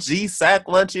 OG sack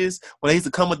lunches when they used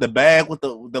to come with the bag with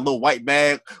the little white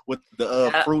bag with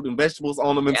the fruit and vegetables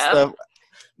on them and stuff.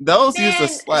 Those used to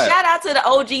slap. Shout out to the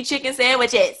OG chicken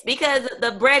sandwiches because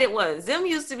the breaded ones, them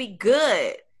used to be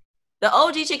good. The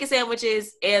OG chicken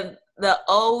sandwiches and the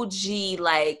OG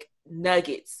like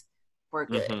nuggets were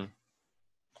good. Mm-hmm.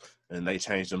 And they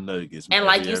changed them nuggets. And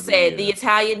like you said, the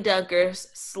Italian dunkers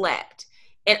slapped.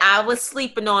 And I was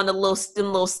sleeping on them little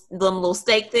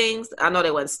steak things. I know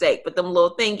they wasn't steak, but them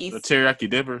little thingies. The teriyaki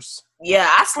dippers. Yeah,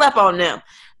 I slept on them.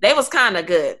 They was kind of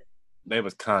good. They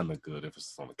was kind of good. It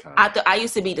was on the kind. I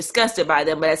used to be disgusted by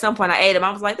them, but at some point I ate them.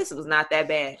 I was like, this was not that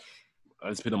bad. I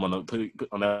just put them on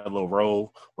that little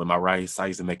roll with my rice. I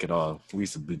used to make it all. We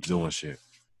used to be doing shit.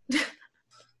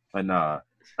 But nah,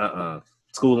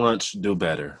 school lunch, do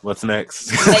better. What's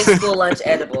next? Make school lunch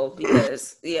edible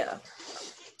because yeah.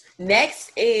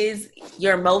 Next is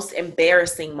your most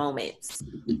embarrassing moments.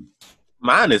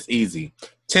 Mine is easy.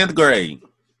 10th grade.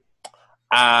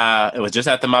 It was just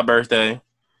after my birthday.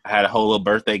 I had a whole little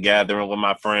birthday gathering with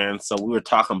my friends, so we were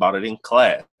talking about it in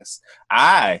class.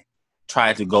 I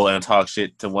tried to go and talk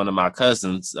shit to one of my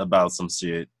cousins about some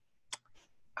shit.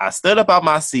 I stood up out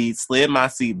my seat, slid my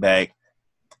seat back,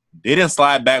 didn't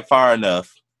slide back far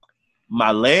enough.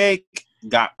 My leg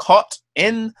got caught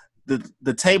in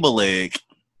the table leg.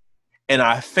 And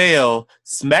I fell,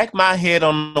 smacked my head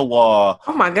on the wall.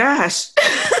 Oh my gosh.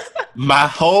 My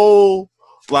whole,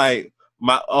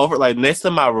 next to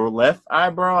my left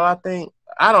eyebrow, I think.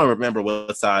 I don't remember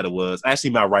what side it was.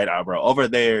 Actually, my right eyebrow. Over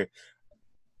there,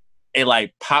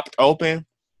 it popped open.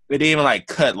 It didn't even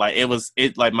cut.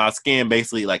 My skin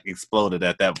basically exploded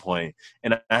at that point.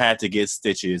 And I had to get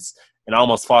stitches. And I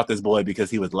almost fought this boy because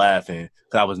he was laughing.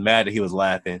 Because I was mad that he was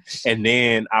laughing. And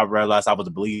then I realized I was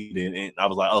bleeding. And I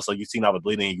was like, oh, so you seen I was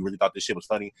bleeding and you really thought this shit was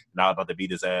funny? And I was about to beat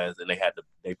his ass. And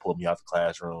they pulled me out the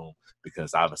classroom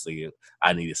because obviously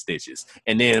I needed stitches.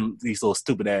 And then these little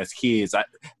stupid ass kids,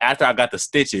 after I got the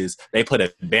stitches, they put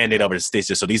a Band-Aid over the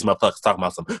stitches. So these motherfuckers talking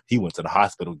about he went to the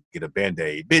hospital to get a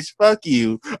Band-Aid. Bitch, fuck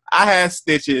you. I had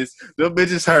stitches. Them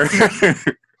bitches hurt.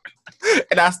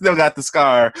 And I still got the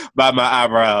scar by my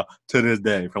eyebrow to this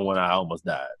day from when I almost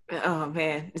died. Oh,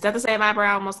 man. Is that the same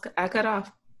eyebrow I cut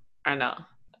off? Or no?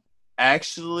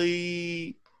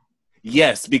 Actually,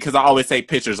 yes, because I always take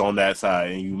pictures on that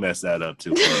side and you mess that up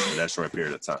too for that short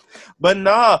period of time. But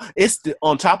no,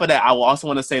 on top of that, I will also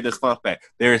want to say this fun fact.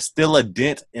 There is still a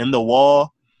dent in the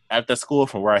wall at the school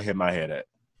from where I hit my head at.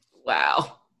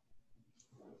 Wow.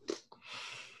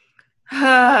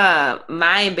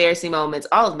 My embarrassing moments,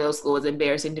 all of middle school was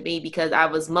embarrassing to me because I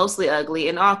was mostly ugly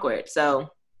and awkward. So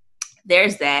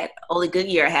there's that. Only good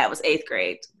year I had was 8th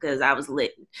grade because I was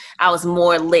lit. I was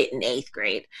more lit in 8th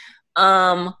grade.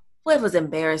 What was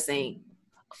embarrassing?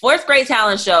 4th grade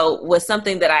talent show was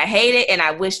something that I hated and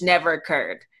I wish never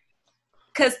occurred.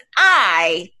 Because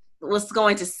I was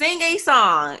going to sing a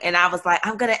song and I was like,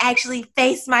 I'm going to actually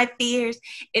face my fears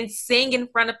and sing in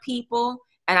front of people.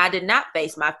 And I did not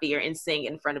face my fear and sing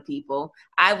in front of people.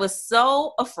 I was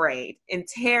so afraid and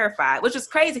terrified, which was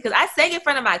crazy because I sang in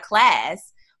front of my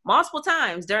class multiple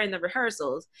times during the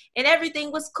rehearsals and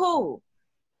everything was cool.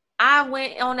 I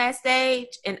went on that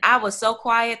stage and I was so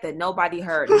quiet that nobody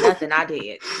heard nothing I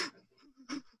did.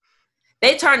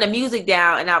 They turned the music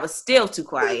down and I was still too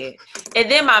quiet.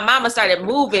 And then my mama started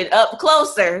moving up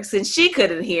closer since she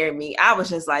couldn't hear me. I was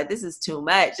just like, this is too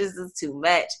much. This is too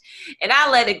much. And I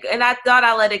let it, and I thought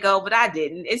I let it go, but I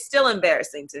didn't. It's still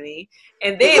embarrassing to me.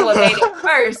 And then what made it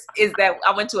worse is that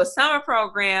I went to a summer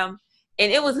program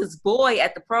and it was this boy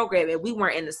at the program and we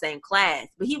weren't in the same class.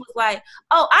 But he was like,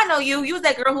 oh, I know you. You was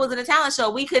that girl who was in the talent show.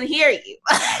 We couldn't hear you.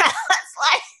 It's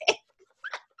like,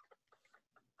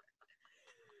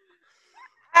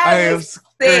 I am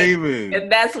screaming. And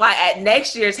that's why at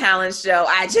next year's talent show,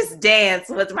 I just dance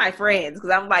with my friends. Because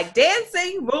I'm like,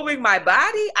 dancing, moving my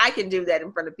body, I can do that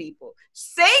in front of people.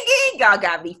 Singing, y'all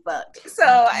got me fucked. So,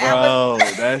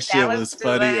 that shit was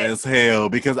funny as hell.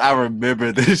 Because I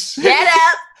remember this shit. Get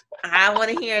up. I want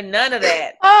to hear none of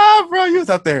that. Oh, bro, you was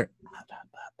up there.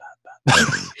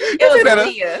 It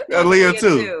was Aaliyah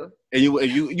too. And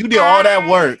you did all that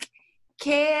work.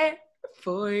 Care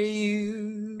for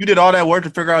you. You did all that work to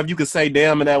figure out if you could say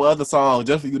damn in that other song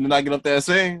just for you to not get up there and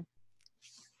sing?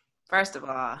 First of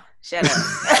all, shut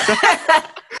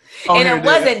up. And it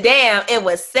wasn't damn, it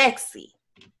was sexy.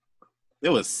 It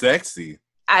was sexy.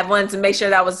 I wanted to make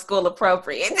sure that was school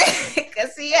appropriate.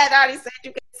 Because he had already said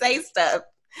you could say stuff.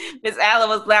 Miss Allen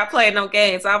was not playing no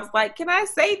games. So I was like, can I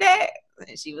say that?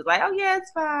 And she was like, oh yeah,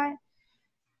 it's fine.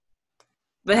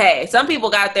 But hey, some people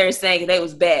got there saying they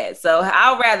was bad, so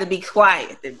I'd rather be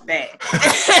quiet than bad.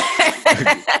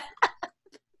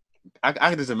 I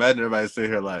can just imagine everybody sitting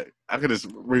here like, I could just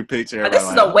repicture everybody.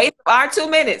 This is a waste of our 2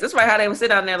 minutes. That's right how they would sit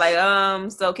down there like,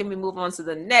 so can we move on to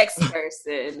the next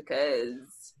person?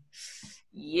 Because,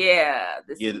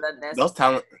 this is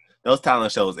unnecessary. Those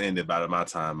talent shows ended by my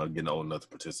time of getting old enough to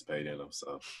participate in them.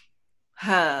 So,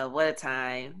 what a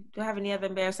time. Do I have any other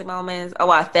embarrassing moments?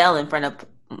 Oh, I fell in front of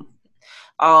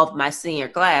all of my senior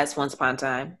class once upon a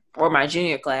time, or my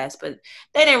junior class, but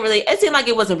they didn't really, it seemed like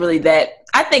it wasn't really that.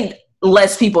 I think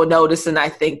less people noticed than I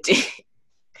think did.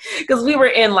 Because we were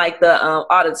in like the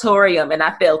auditorium and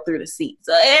I fell through the seat.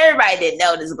 So everybody didn't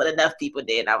notice, but enough people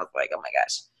did. I was like, oh my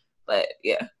gosh. But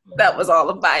yeah, that was all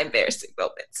of my embarrassing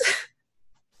moments.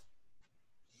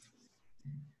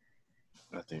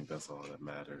 I think that's all that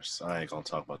matters. I ain't gonna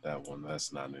talk about that one.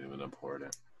 That's not even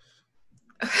important.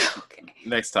 Okay.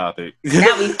 Next topic.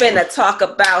 Now we finna talk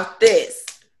about this.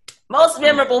 Most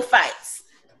memorable fights.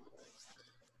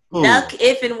 Ooh. Duck,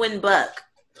 if, and when buck.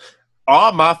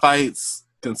 All my fights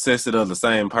consisted of the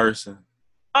same person.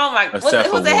 Oh my! Was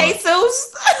it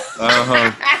Jesus?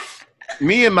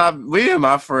 Me and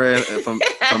my friend from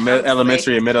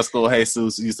elementary and middle school,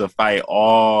 Jesus, used to fight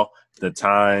all the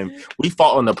time. We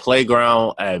fought on the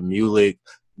playground at Mulek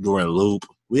during Loop.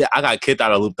 I got kicked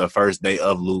out of Loop the first day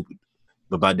of Loop,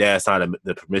 but my dad signed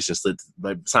the permission slip,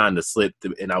 signed the slip,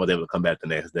 and I was able to come back the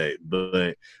next day.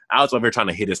 But I was over here trying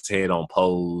to hit his head on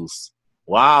poles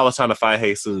while I was trying to fight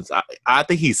Jesus. I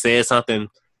think he said something,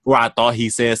 or I thought he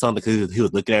said something because he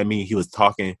was looking at me. He was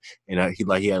talking, and he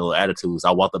had a little attitude. So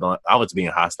I walked up on. I was being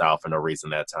hostile for no reason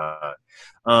that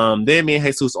time. Then me and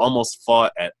Jesus almost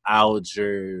fought at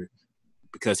Alger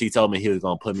because he told me he was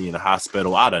going to put me in the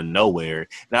hospital out of nowhere.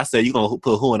 And I said, you going to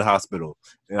put who in the hospital?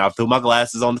 And I threw my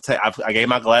glasses on the table. I gave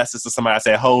my glasses to somebody. I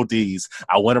said, hold these.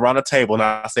 I went around the table and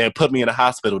I said, put me in the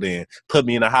hospital then. Put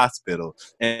me in the hospital.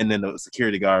 And then the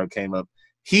security guard came up.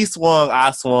 He swung,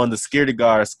 I swung. The security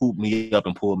guard scooped me up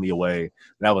and pulled me away.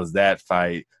 That was that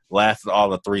fight. Lasted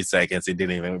all of 3 seconds. It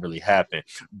didn't even really happen.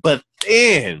 But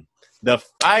then the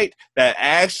fight that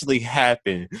actually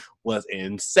happened was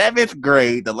in 7th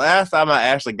grade. The last time I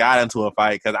actually got into a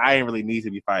fight, because I didn't really need to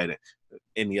be fighting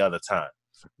any other time.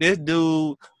 This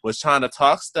dude was trying to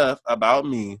talk stuff about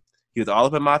me. He was all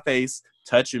up in my face,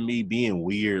 touching me, being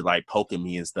weird, like poking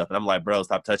me and stuff. And I'm like, bro,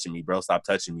 stop touching me, bro. Stop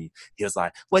touching me. He was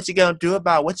like, what you gonna do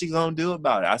about it? What you gonna do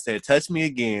about it? I said, touch me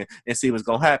again and see what's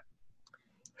gonna happen.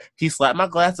 He slapped my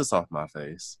glasses off my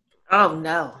face. Oh,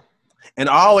 no. And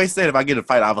I always said if I get a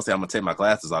fight, obviously I'm going to take my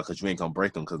glasses off because you ain't going to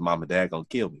break them because mom and dad going to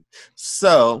kill me.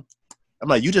 So I'm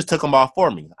like, you just took them off for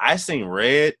me. I seen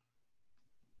red.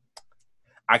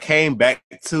 I came back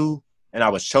to, and I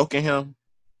was choking him.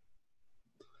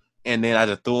 And then I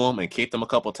just threw him and kicked him a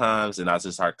couple times, and I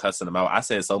just started cussing him out. I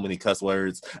said so many cuss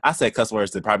words. I said cuss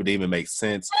words that probably didn't even make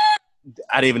sense.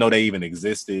 I didn't even know they even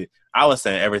existed. I was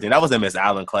saying everything. That was in Miss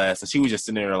Allen class, and she was just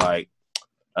sitting there like,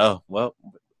 oh, well,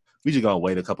 we just gonna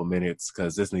wait a couple minutes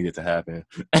because this needed to happen.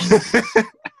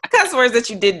 Cuss words that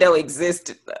you didn't know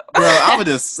existed, though. Bro, I was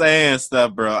just saying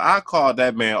stuff, bro. I called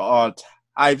that man all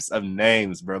types of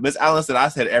names, bro. Miss Allen said I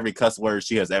said every cuss word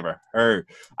she has ever heard.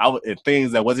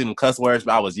 Things that wasn't even cuss words,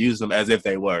 but I was using them as if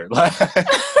they were. Like,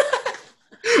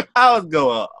 I was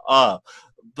going up.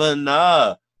 But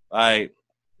nah, like,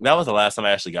 that was the last time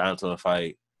I actually got into a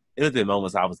fight. It was the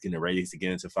moments I was getting ready to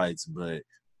get into fights, but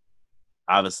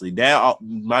obviously,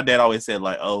 my dad always said,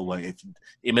 like, oh, like, if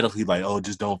immediately, like, oh,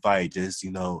 just don't fight. Just,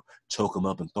 choke him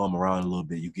up and throw him around a little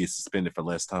bit. You get suspended for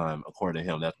less time. According to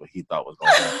him, that's what he thought was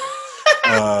going to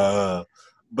happen.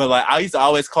 But, like, I used to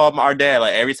always call our dad,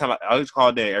 like, I always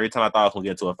call dad every time I thought I was going to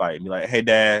get into a fight. And be like, hey,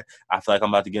 dad, I feel like I'm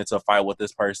about to get into a fight with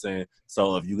this person.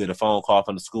 So if you get a phone call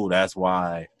from the school, that's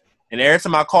why. And every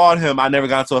time I called him, I never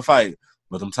got into a fight.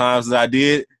 But the times that I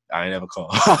did, I ain't never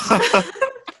called.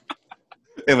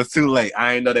 It was too late.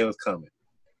 I didn't know they was coming.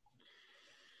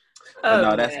 Oh,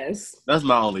 no, that's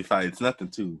my only fight. It's nothing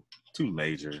too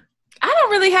major. I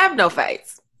don't really have no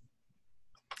fights.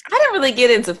 I didn't really get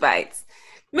into fights.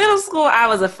 Middle school, I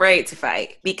was afraid to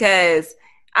fight because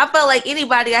I felt like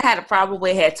anybody I had a problem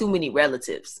with had too many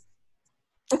relatives.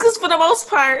 Because for the most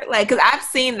part, like, because I've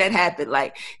seen that happen.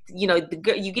 Like, you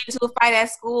get into a fight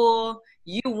at school,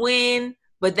 you win,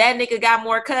 but that nigga got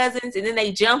more cousins, and then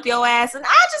they jump your ass. And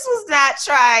I just was not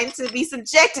trying to be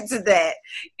subjected to that.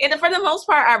 And for the most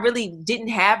part, I really didn't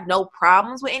have no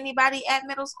problems with anybody at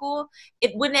middle school.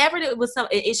 Whenever it was an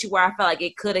issue where I felt like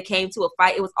it could have came to a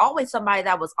fight, it was always somebody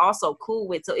that I was also cool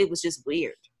with. So it was just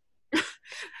weird. It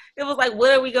was like,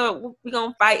 what are we going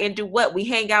to fight and do what? We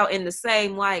hang out in the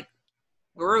same, like,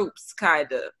 groups,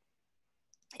 kind of.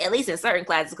 At least in certain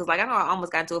classes, because like I know I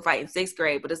almost got into a fight in 6th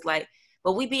grade, but it's like,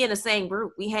 but we be in the same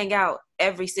group. We hang out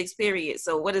every 6th period.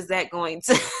 So what is that going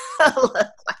to look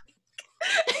like?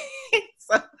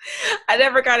 So I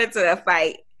never got into a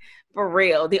fight for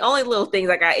real. The only little things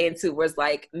I got into was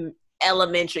like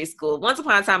elementary school. Once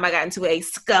upon a time, I got into a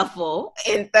scuffle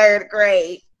in 3rd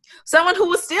grade. Someone who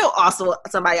was still also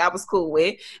somebody I was cool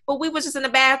with, but we was just in the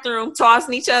bathroom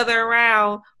tossing each other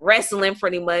around, wrestling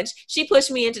pretty much. She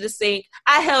pushed me into the sink.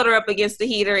 I held her up against the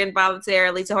heater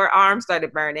involuntarily till her arm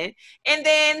started burning. And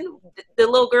then the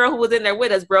little girl who was in there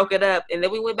with us broke it up. And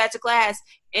then we went back to class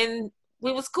and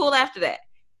we was cool after that.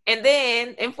 And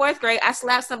then in 4th grade, I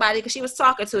slapped somebody because she was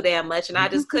talking too damn much and I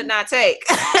just could not take.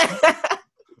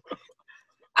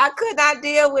 I could not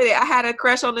deal with it. I had a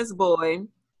crush on this boy.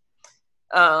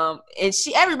 And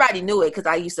everybody knew it because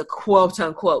I used to quote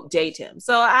unquote date him.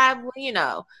 So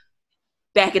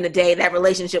back in the day, that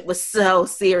relationship was so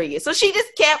serious. So she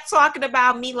just kept talking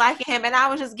about me liking him, and I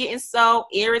was just getting so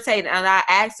irritated. And I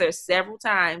asked her several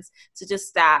times to just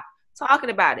stop talking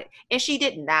about it, and she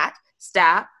did not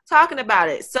stop talking about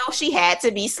it. So she had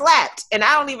to be slapped, and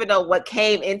I don't even know what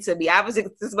came into me.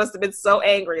 This must have been so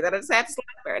angry that I just had to slap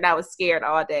her, and I was scared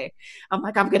all day. I'm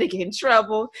like, I'm gonna get in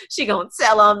trouble. She gonna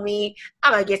tell on me.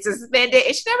 I'm gonna get suspended,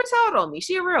 and she never told on me.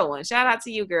 She a real one. Shout out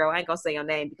to you, girl. I ain't gonna say your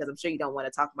name because I'm sure you don't want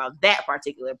to talk about that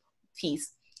particular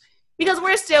piece because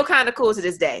we're still kind of cool to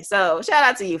this day. So shout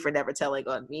out to you for never telling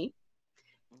on me.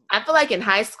 I feel like in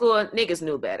high school, niggas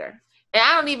knew better, and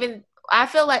I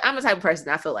feel like I'm the type of person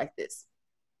I feel like this.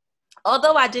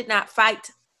 Although I did not fight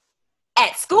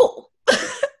at school,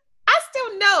 I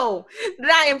still know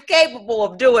that I am capable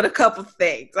of doing a couple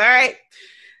things, all right?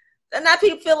 And now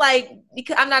people feel like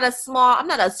because I'm not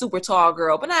a super tall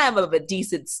girl, but I am of a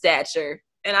decent stature.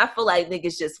 And I feel like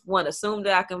niggas just want to assume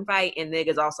that I can fight, and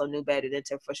niggas also knew better than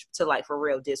to like for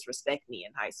real disrespect me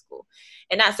in high school.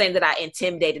 And not saying that I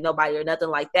intimidated nobody or nothing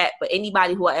like that, but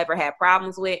anybody who I ever had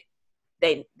problems with,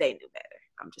 they knew better.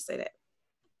 I'm just saying that.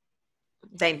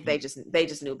 They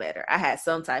just knew better. I had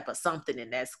some type of something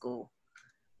in that school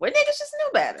where niggas just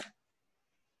knew better.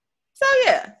 So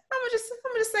yeah, I'm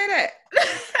gonna just say that.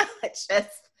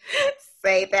 Just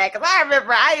say that because I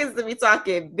remember I used to be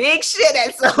talking big shit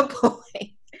at some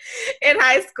point in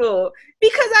high school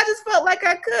because I just felt like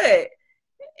I could.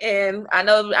 And I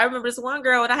remember this one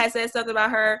girl and I had said something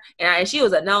about her, and she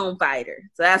was a known fighter.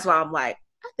 So that's why I'm like,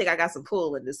 I think I got some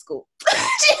pull in this school.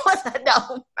 She was a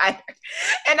known fighter.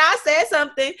 And I said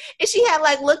something, and she had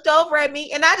like looked over at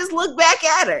me, and I just looked back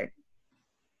at her.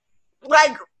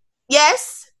 Like,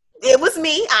 yes, it was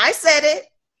me. I said it.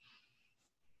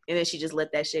 And then she just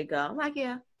let that shit go. I'm like,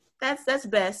 yeah, that's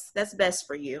best. That's best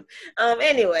for you.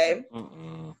 Anyway.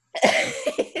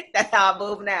 That's how I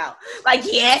move now. Like,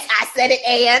 yes, I said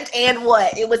it, and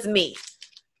what? It was me.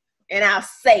 And I'll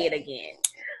say it again.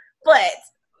 But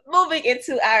moving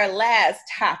into our last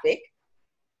topic,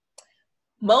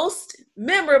 most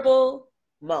memorable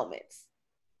moments.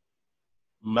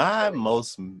 My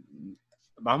most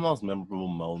memorable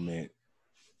moment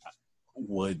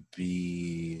would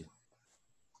be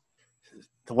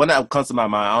the one that comes to my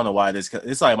mind. I don't know why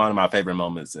it's like one of my favorite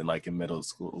moments in middle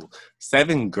school.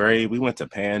 7th grade, we went to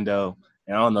Pando,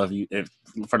 and I don't know if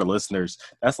for the listeners,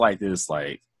 that's like this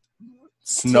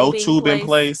snow tubing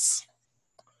place.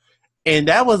 And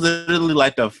that was literally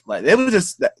it was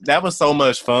just that was so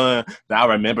much fun that I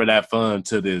remember that fun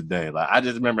to this day. Like I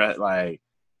just remember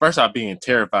first off being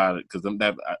terrified because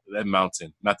that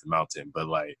mountain, not the mountain, but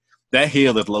that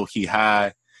hill is low key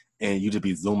high, and you just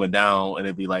be zooming down and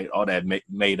it'd be like all that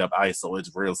made up ice, so it's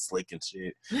real slick and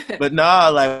shit. But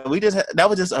nah, that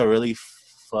was just a really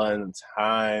fun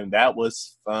time. That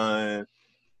was fun.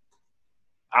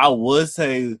 I would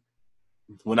say,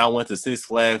 when I went to Six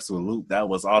Flags with Luke, that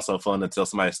was also fun until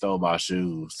somebody stole my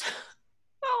shoes.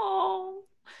 Oh,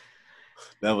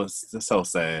 that was so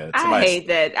sad. I hate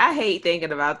that. I hate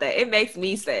thinking about that. It makes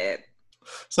me sad.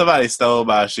 Somebody stole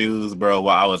my shoes, bro,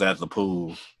 while I was at the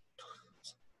pool.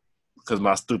 Because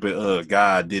my stupid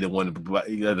guy didn't want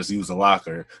to just use a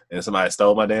locker, and somebody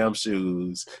stole my damn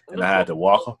shoes, and I had to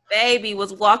walk. Baby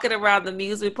was walking around the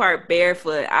amusement park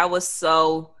barefoot. I was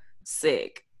so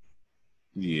sick.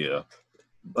 Yeah.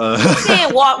 He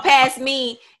didn't walk past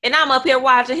me, and I'm up here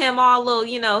watching him all little,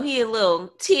 he a little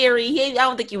teary. I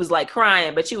don't think he was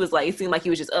crying, but it seemed like he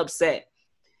was just upset.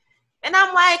 And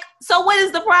I'm like, so what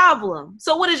is the problem?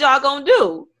 So what is y'all gonna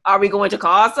do? Are we going to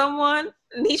call someone?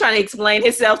 And he's trying to explain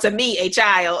himself to me, a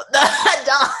child, because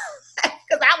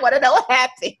I want to know what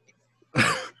happened.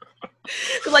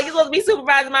 Like, you're supposed to be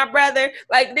supervising my brother.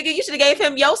 Like, nigga, you should have gave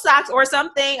him your socks or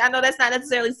something. I know that's not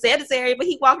necessarily sanitary, but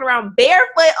he walked around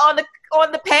barefoot on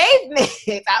the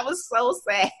pavement. I was so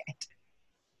sad.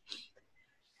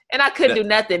 And I couldn't do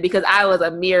nothing because I was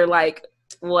a mere, like,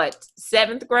 what,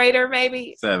 7th grader,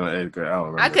 maybe? 7th, 8th grade. I don't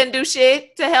remember. I couldn't do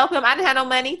shit to help him. I didn't have no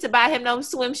money to buy him no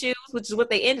swim shoes, which is what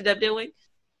they ended up doing.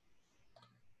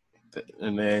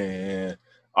 And then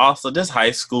also, just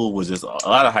high school was just a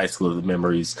lot of high school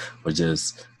memories were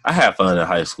just, I had fun in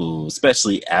high school,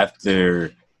 especially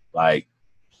after like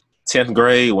 10th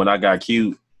grade when I got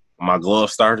cute. My glow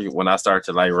started when I started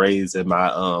to like raise in my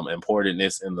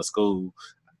importantness in the school.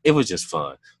 It was just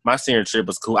fun. My senior trip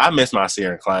was cool. I missed my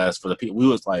senior class for the people. We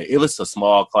was like, it was a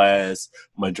small class.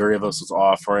 Majority of us was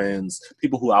all friends.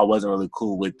 People who I wasn't really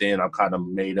cool with then, I'm kind of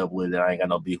made up with it. I ain't got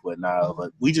no beef with now.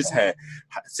 But we just had,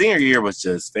 senior year was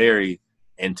just very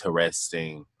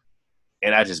interesting.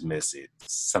 And I just miss it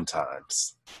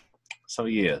sometimes. So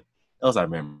yeah, those are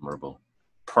memorable.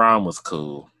 Prom was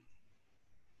cool.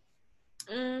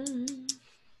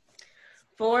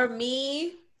 For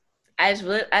me, I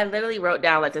literally wrote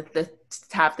down like the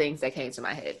top things that came to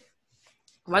my head.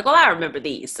 I'm like, well, I remember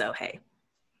these, so hey.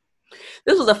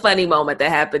 This was a funny moment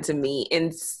that happened to me in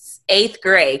 8th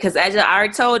grade, because I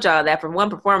already told y'all that from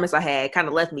one performance I had kind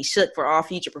of left me shook for all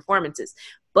future performances.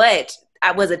 But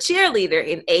I was a cheerleader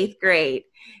in 8th grade,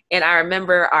 and I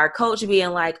remember our coach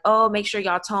being like, oh, make sure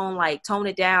y'all tone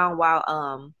it down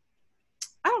while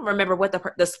I don't remember what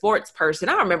the sports person,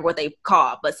 I don't remember what they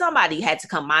called, but somebody had to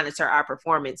come monitor our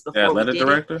performance before we did athletic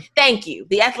director? it. Thank you.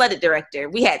 The athletic director.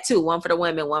 We had 2, one for the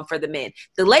women, one for the men.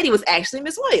 The lady was actually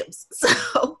Miss Williams.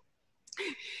 So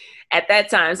at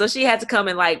that time, so she had to come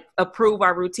and like approve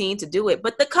our routine to do it.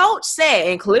 But the coach said,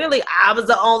 and clearly I was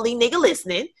the only nigga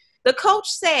listening, the coach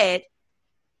said,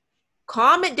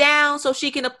 calm it down so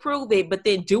she can approve it, but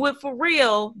then do it for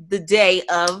real the day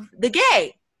of the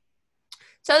game.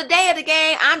 So the day of the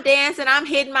game, I'm dancing, I'm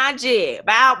hitting my jig,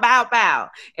 bow, bow, bow.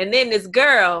 And then this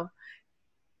girl,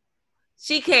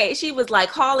 she was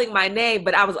like calling my name,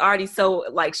 but I was already so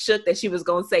like shook that she was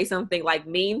going to say something like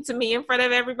mean to me in front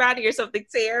of everybody or something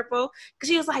terrible. Because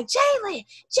she was like,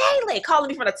 Jalen, calling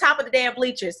me from the top of the damn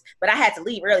bleachers. But I had to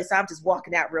leave early, so I'm just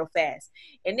walking out real fast.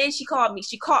 And then she caught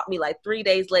me like 3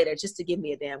 days later just to give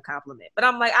me a damn compliment. But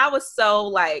I'm like, I was so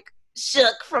like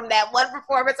shook from that one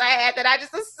performance I had that I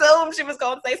just assumed she was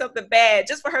going to say something bad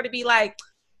just for her to be like,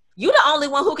 you the only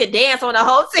one who can dance on the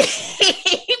whole team.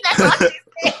 That's all she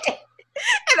said.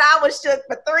 And I was shook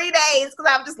for 3 days because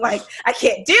I'm just like, I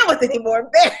can't deal with any more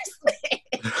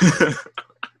embarrassment.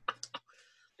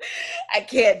 I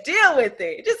can't deal with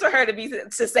it. Just for her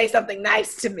to say something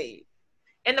nice to me.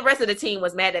 And the rest of the team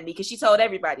was mad at me because she told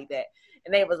everybody that.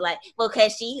 And they was like, well,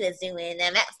 because she was doing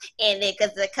them. And then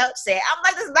because the coach said, I'm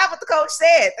like, this is not what the coach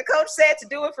said. The coach said to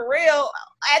do it for real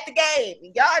at the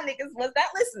game. Y'all niggas was not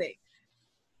listening.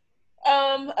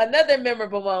 Another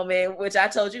memorable moment, which I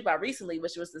told you about recently,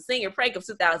 which was the senior prank of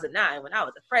 2009 when I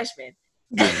was a freshman.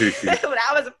 When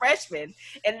I was a freshman.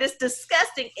 And this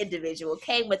disgusting individual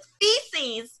came with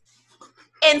feces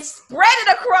and spread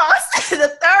it across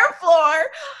the 3rd floor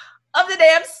of the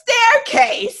damn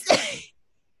staircase.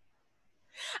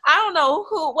 I don't know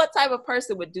what type of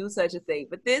person would do such a thing,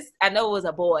 but I know it was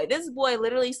a boy. This boy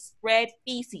literally spread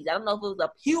feces. I don't know if it was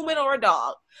a human or a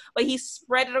dog, but he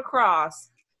spread it across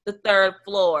the 3rd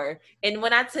floor. And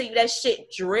when I tell you that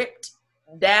shit dripped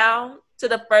down to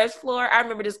the 1st floor, I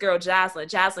remember this girl,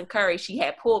 Jocelyn Curry, she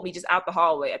had pulled me just out the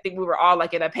hallway. I think we were all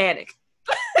like in a panic.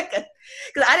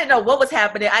 Because I didn't know what was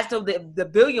happening. I just know the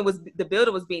building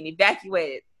was being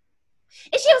evacuated.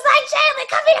 And she was like, Jalen,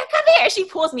 come here. She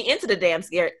pulls me into the damn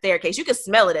staircase. You can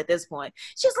smell it at this point.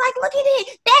 She was like, look at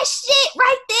it. That shit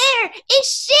right there.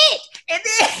 It's shit. And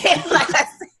then,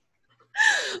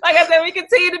 like I said, we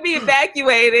continue to be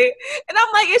evacuated. And I'm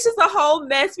like, it's just a whole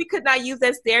mess. We could not use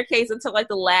that staircase until like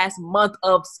the last month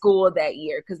of school that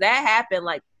year. Because that happened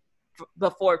like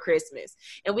before Christmas.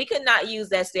 And we could not use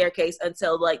that staircase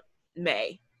until like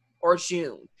May or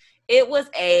June. It was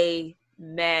a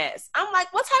mess. I'm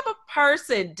like, what type of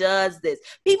person does this?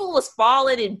 People was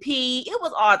falling in pee. It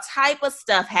was all type of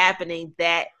stuff happening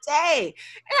that day. And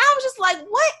I was just like,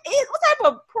 what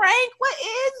type of prank? What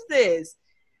is this?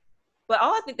 But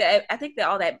I think that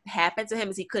all that happened to him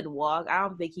is he couldn't walk. I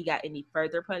don't think he got any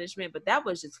further punishment, but that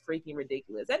was just freaking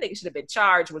ridiculous. That nigga should have been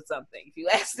charged with something, if you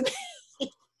ask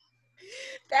me.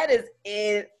 That is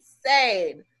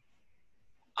insane.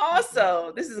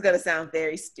 Also, this is going to sound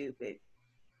very stupid.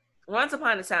 Once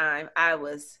upon a time, I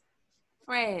was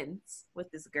friends with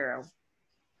this girl.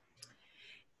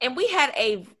 And we had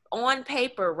a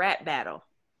on-paper rap battle.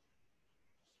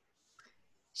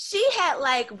 she had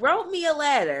like wrote me a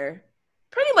letter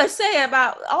pretty much saying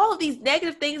about all of these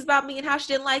negative things about me and how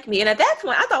she didn't like me. And at that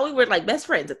point, I thought we were like best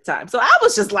friends at the time. So I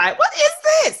was just like, what is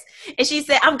this? And she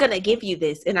said, I'm going to give you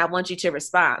this and I want you to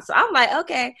respond. So I'm like,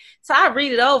 okay. So I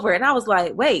read it over and I was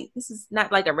like, wait, this is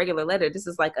not like a regular letter. This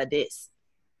is like a diss.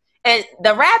 And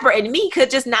the rapper and me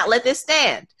could just not let this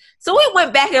stand. So we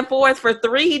went back and forth for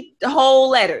 3 whole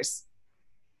letters.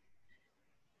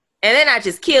 And then I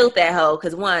just killed that hoe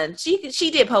because one, she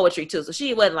did poetry too, so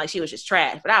she wasn't like she was just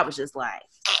trash, but I was just like,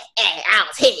 I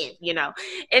was hitting, you know.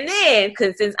 And then,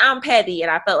 because since I'm petty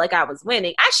and I felt like I was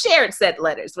winning, I shared said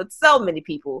letters with so many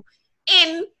people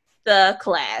in the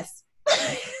class.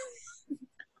 Like,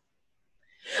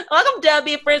 I'm done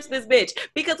being friends with this bitch.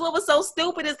 Because what was so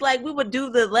stupid is like we would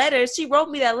do the letters. She wrote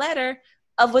me that letter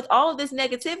with all of this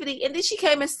negativity, and then she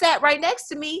came and sat right next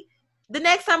to me. The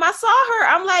next time I saw her,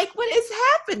 I'm like, what is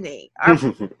happening?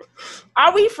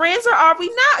 Are we friends or are we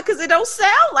not? Because it don't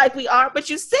sound like we are, but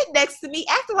you sit next to me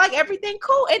acting like everything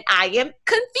cool, and I am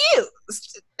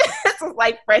confused. This was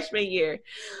like freshman year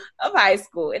of high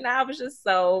school, and I was just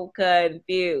so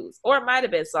confused. Or it might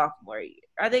have been sophomore year.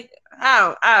 I don't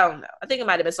know. I think it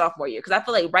might have been sophomore year, because I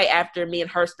feel like right after me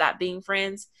and her stopped being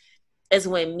friends is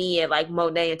when me and like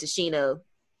Monet and Tashina,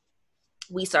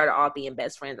 we started all being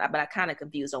best friends, but I kind of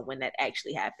confused on when that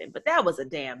actually happened. But that was a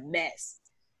damn mess.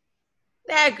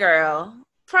 That girl.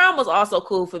 Prom was also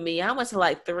cool for me. I went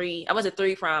to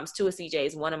 3 proms, 2 of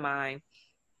CJ's, 1 of mine.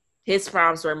 His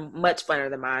proms were much funner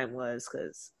than mine was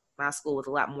because my school was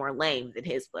a lot more lame than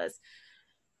his was.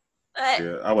 But,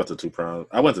 yeah, I went to 2 proms.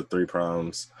 I went to 3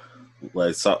 proms,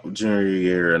 like junior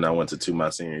year, and I went to 2 my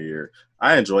senior year.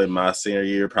 I enjoyed my senior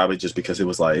year probably just because it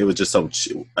was just so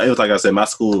chill. It was like I said, my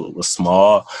school was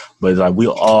small, but like we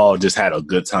all just had a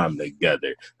good time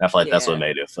together. I feel like that's what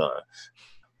made it fun.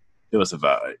 It was a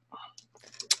vibe.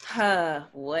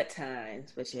 What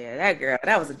times? But yeah, that girl,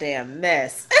 that was a damn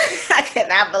mess. I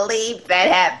cannot believe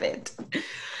that happened.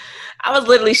 I was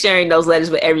literally sharing those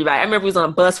letters with everybody. I remember we was on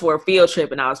a bus for a field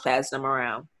trip and I was passing them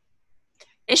around.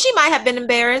 And she might have been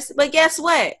embarrassed, but guess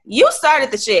what? You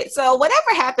started the shit. So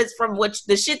whatever happens from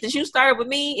the shit that you started with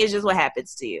me is just what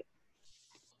happens to you.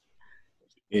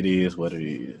 It is what it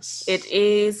is. It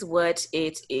is what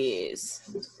it is.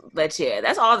 But yeah,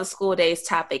 that's all the school days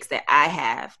topics that I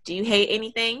have. Do you hate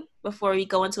anything before we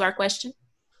go into our question?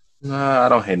 Nah, I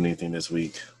don't hate anything this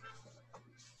week.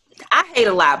 I hate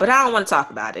a lot, but I don't want to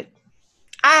talk about it.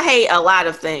 I hate a lot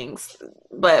of things,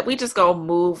 but we just gonna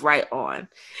move right on.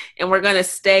 And we're gonna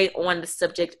stay on the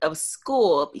subject of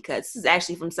school because this is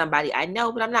actually from somebody I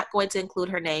know, but I'm not going to include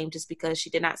her name just because she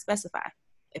did not specify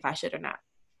if I should or not.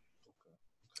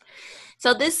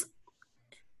 So this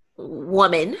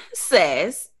woman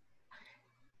says,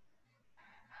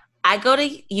 I go to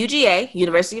UGA,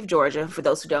 University of Georgia, for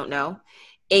those who don't know,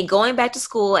 and going back to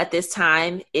school at this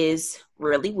time is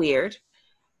really weird.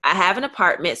 I have an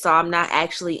apartment, so I'm not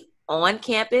actually on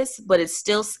campus, but it's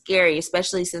still scary,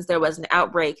 especially since there was an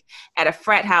outbreak at a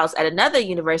frat house at another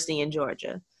university in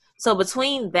Georgia. So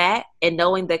between that and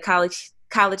knowing that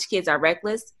college kids are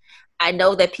reckless, I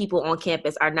know that people on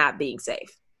campus are not being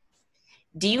safe.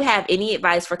 Do you have any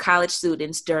advice for college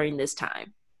students during this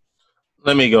time?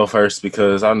 Let me go first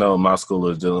because I know my school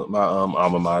is my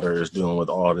alma mater is dealing with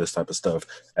all this type of stuff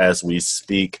as we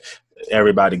speak.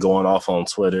 Everybody going off on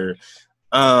Twitter.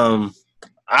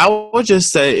 I would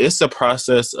just say it's a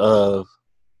process of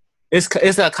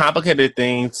it's a complicated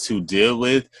thing to deal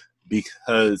with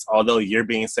because although you're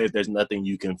being safe, there's nothing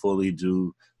you can fully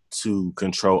do to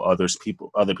control other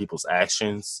people's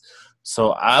actions.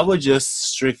 So I would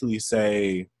just strictly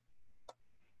say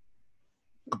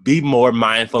be more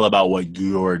mindful about what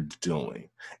you're doing.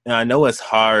 And I know it's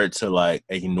hard to like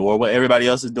ignore what everybody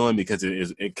else is doing because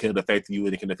it can affect you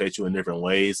and it can affect you in different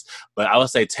ways. But I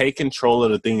would say take control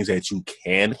of the things that you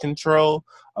can control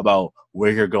about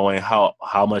where you're going, how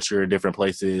much you're in different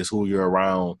places, who you're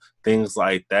around, things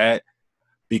like that.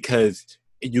 Because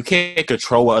you can't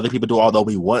control what other people do, although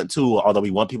we want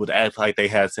people to act like they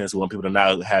have sense. We want people to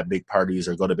not have big parties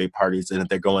or go to big parties. And if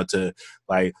they're going to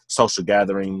like social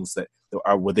gatherings that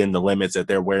are within the limits that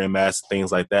they're wearing masks,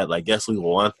 things like that, like, yes, we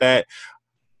want that.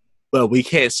 But we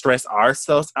can't stress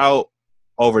ourselves out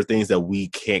over things that we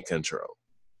can't control.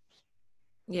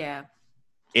 Yeah.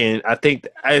 And I think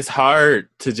it's hard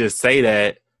to just say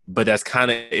that, but that's kind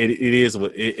of,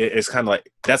 it's kind of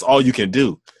like, that's all you can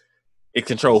do. It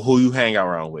controls who you hang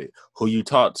around with, who you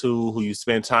talk to, who you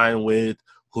spend time with,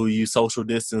 who you social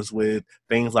distance with,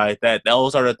 things like that.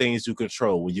 Those are the things you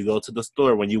control. When you go to the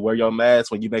store, when you wear your mask,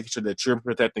 when you make sure that you're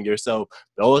protecting yourself,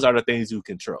 those are the things you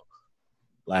control.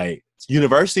 Like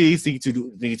universities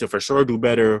need to for sure do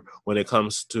better when it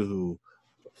comes to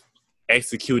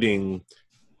executing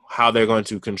how they're going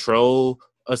to control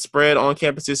a spread on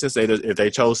campuses. Since if they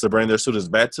chose to bring their students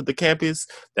back to the campus,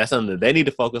 that's something that they need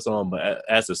to focus on. But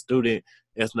as a student,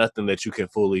 it's nothing that you can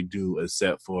fully do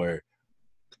except for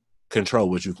control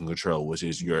what you can control, which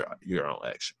is your own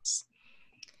actions.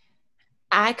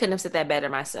 I couldn't have said that better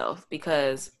myself,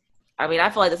 because I mean,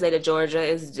 I feel like the state of Georgia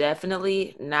is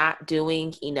definitely not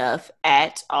doing enough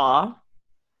at all.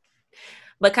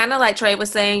 But kind of like Trey was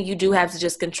saying, you do have to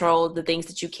just control the things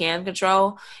that you can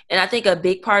control. And I think a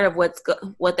big part of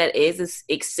what that is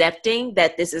accepting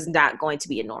that this is not going to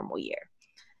be a normal year.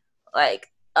 Like,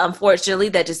 unfortunately,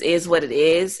 that just is what it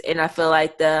is. And I feel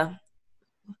like the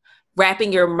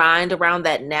wrapping your mind around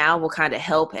that now will kind of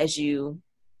help as you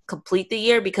complete the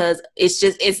year, because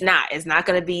it's not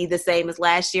going to be the same as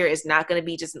last year. It's not going to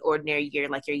be just an ordinary year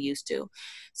like you're used to.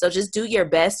 So just do your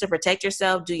best to protect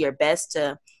yourself. Do your best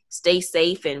to stay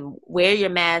safe and wear your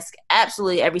mask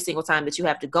absolutely every single time that you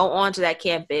have to go onto that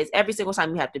campus. Every single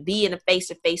time you have to be in a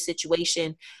face-to-face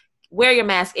situation, wear your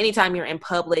mask anytime you're in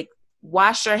public.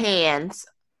 Wash your hands.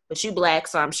 But you Black,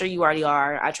 so I'm sure you already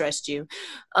are. I trust you.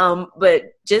 But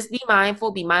just be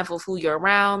mindful of who you're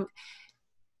around.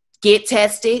 Get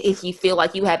tested if you feel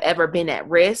like you have ever been at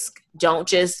risk. Don't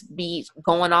just be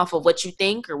going off of what you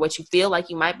think or what you feel like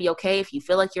you might be okay. If you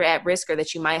feel like you're at risk or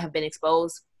that you might have been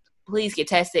exposed, please get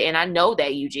tested. And I know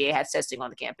that UGA has testing on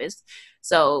the campus.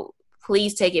 So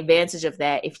please take advantage of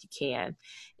that if you can.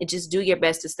 And just do your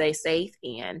best to stay safe.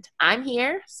 And I'm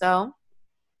here. So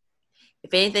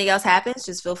if anything else happens,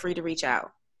 just feel free to reach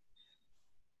out.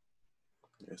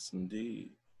 Yes,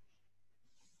 indeed.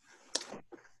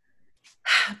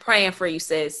 Praying for you,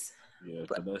 sis. Yeah,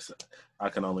 I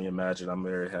can only imagine. I'm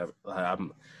very happy.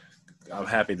 I'm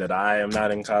happy that I am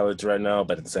not in college right now,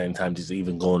 but at the same time, just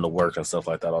even going to work and stuff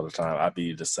like that all the time, I'd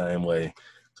be the same way,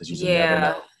 because you just never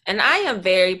know. And I am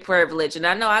very privileged, and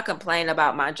I know I complain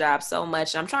about my job so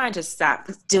much. I'm trying to stop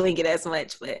doing it as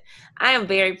much, but I am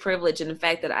very privileged in the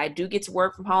fact that I do get to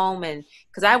work from home, and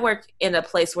because I work in a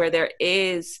place where there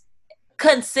is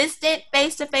consistent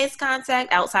face-to-face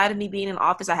contact outside of me being in the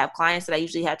office. I have clients that I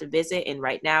usually have to visit, and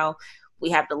right now we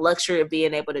have the luxury of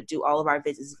being able to do all of our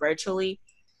visits virtually.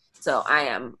 So I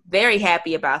am very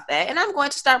happy about that, and I'm going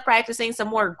to start practicing some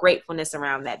more gratefulness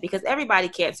around that, because everybody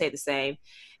can't say the same.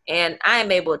 And I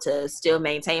am able to still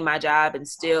maintain my job and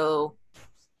still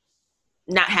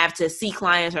not have to see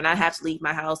clients or not have to leave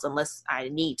my house unless I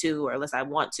need to or unless I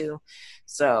want to.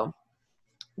 So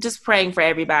just praying for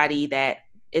everybody that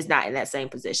is not in that same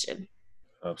position.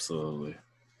 Absolutely.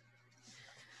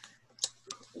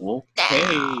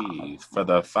 Okay, for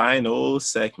the final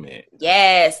segment.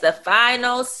 Yes, the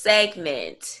final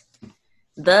segment.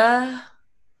 The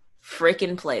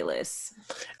freaking playlist.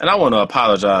 And I want to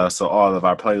apologize to all of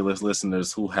our playlist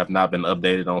listeners who have not been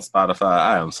updated on Spotify.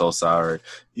 I am so sorry.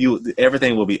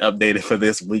 Everything will be updated for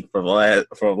this week, for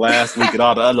last week and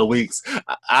all the other weeks.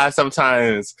 I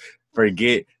sometimes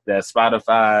forget that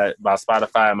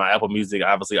Spotify and my Apple Music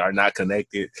obviously are not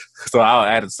connected. So I'll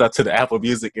add stuff to the Apple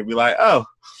Music and be like, oh,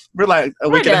 we're like a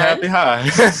week and a half behind.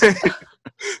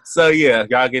 So yeah,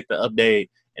 y'all get the update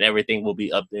and everything will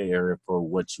be up there for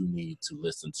what you need to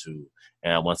listen to.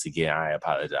 And once again, I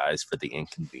apologize for the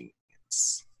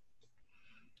inconvenience.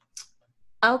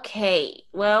 Okay.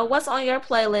 Well, what's on your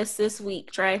playlist this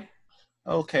week, Trey?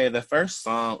 Okay, the first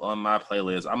song on my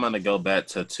playlist, I'm going to go back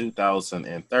to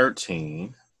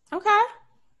 2013. Okay.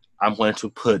 I'm going to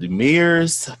put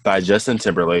Mirrors by Justin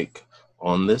Timberlake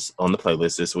on the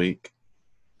playlist this week.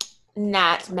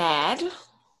 Not mad.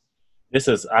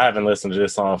 I haven't listened to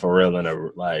this song for real in a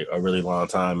really long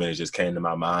time, and it just came to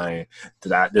my mind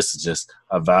that this is just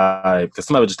a vibe. Because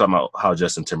somebody was just talking about how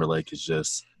Justin Timberlake is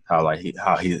just how he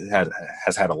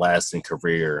has had a lasting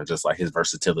career and just like his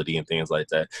versatility and things like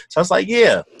that. So I was like,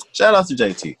 yeah, shout out to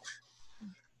JT.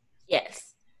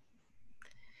 Yes.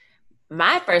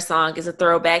 My first song is a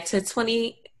throwback to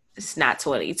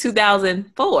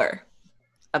 2004,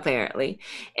 apparently.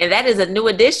 And that is a New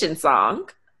Edition song,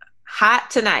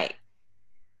 Hot Tonight.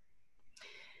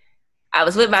 I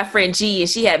was with my friend G, and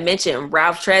she had mentioned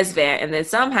Ralph Tresvant, and then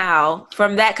somehow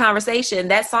from that conversation,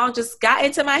 that song just got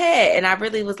into my head, and I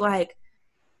really was like,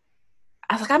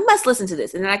 I must listen to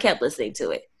this, and then I kept listening to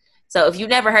it. So if you've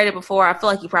never heard it before, I feel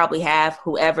like you probably have,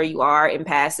 whoever you are in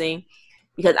passing,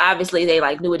 because obviously they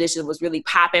New Edition was really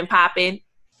popping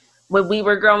when we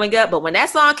were growing up, but when that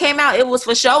song came out, it was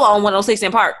for show on 106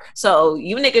 in Park, so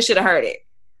you niggas should have heard it.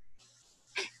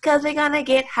 'Cause we're gonna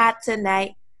get hot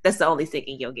tonight. That's the only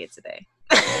singing you'll get today.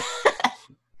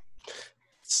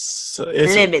 So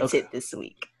it's limited this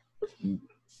week.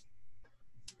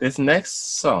 This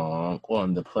next song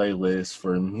on the playlist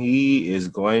for me is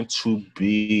going to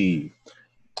be,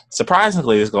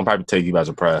 surprisingly, it's going to probably take you by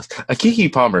surprise, a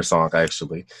Keke Palmer song,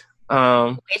 actually.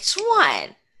 Which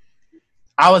one?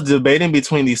 I was debating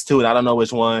between these two, and I don't know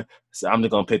which one. So I'm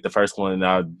just going to pick the first one, and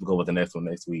I'll go with the next one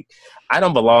next week. I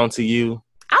Don't Belong to You.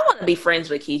 I want to be friends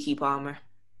with Keke Palmer.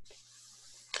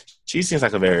 She seems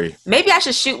like a very... Maybe I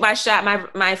should shoot my shot,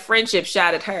 my friendship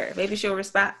shot at her. Maybe she'll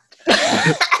respond.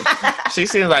 She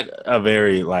seems like a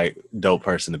very dope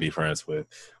person to be friends with.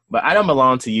 But I Don't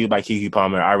Belong to You by Keke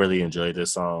Palmer. I really enjoyed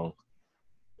this song.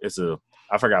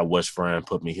 I forgot which friend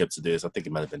put me hip to this. I think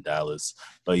it might have been Dallas.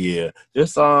 But yeah,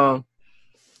 this song,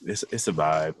 it's a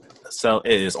vibe. So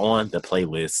it is on the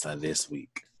playlist this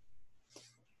week.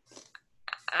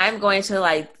 I'm going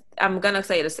to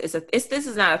say this. This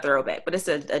is not a throwback, but it's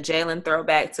a Jalen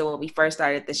throwback to when we first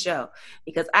started the show,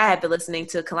 because I have been listening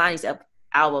to Kalani's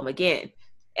album again,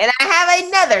 and I have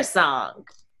another song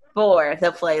for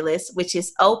the playlist, which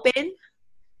is Open.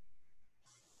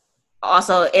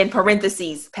 Also in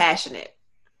parentheses, Passionate.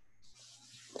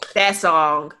 That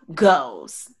song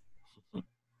goes.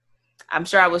 I'm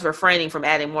sure I was refraining from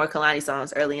adding more Kalani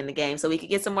songs early in the game so we could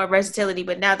get some more versatility,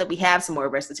 but now that we have some more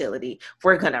versatility,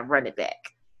 we're gonna run it back.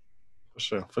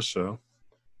 For sure.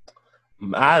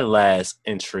 My last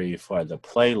entry for the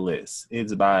playlist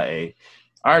is by a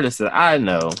artist that I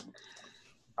know.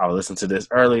 I was listening to this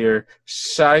earlier.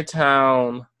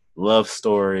 Chi-Town Love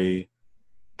Story,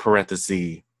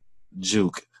 parentheses,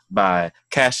 Juke by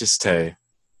Cassius Tay.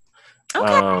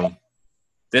 Okay.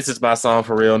 This is my song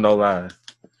for real, no lie.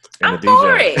 And I'm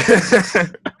for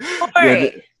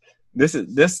it.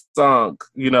 This song,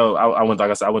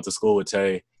 I went to school with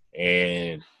Tay,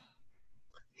 and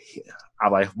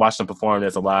I watched him perform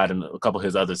this a lot and a couple of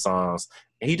his other songs.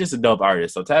 And he's just a dope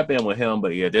artist. So tap in with him.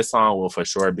 But yeah, this song will for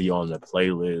sure be on the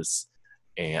playlist,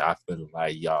 and I feel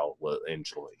like y'all will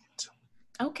enjoy it.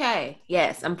 Okay.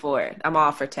 Yes, I'm for it. I'm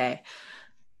all for Tay.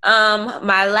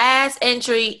 My last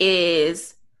entry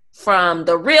is from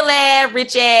the real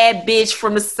rich bitch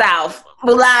from the South,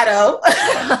 Mulatto.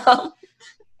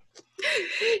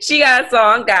 She got a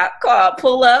song called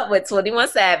Pull Up with 21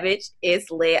 Savage.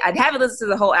 It's lit. I haven't listened to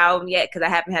the whole album yet because I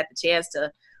haven't had the chance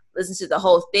to listen to the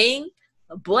whole thing,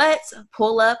 but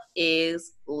Pull Up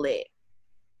is lit.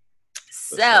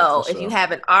 So if you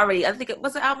haven't already, I think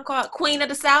what's the album called? Queen of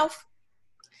the South.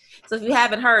 So if you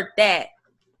haven't heard that,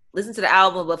 listen to the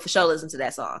album, but for sure listen to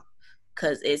that song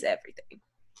because it's everything.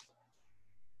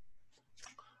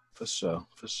 For sure.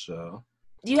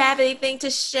 Do you have anything to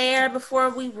share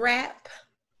before we wrap?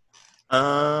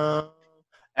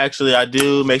 Actually, I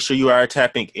do. Make sure you are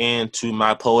tapping into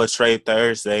my Poetry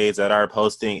Thursdays that are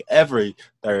posting every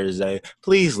Thursday.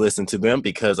 Please listen to them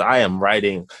because I am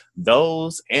writing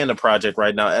those and a project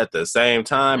right now at the same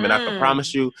time, and I can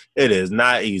promise you it is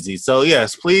not easy. So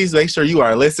yes, please make sure you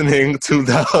are listening to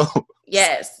those.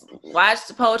 Yes, watch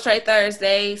the Poetry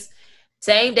Thursdays.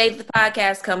 Same day the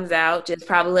podcast comes out, just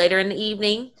probably later in the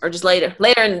evening or just later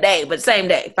in the day, but same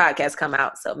day podcast come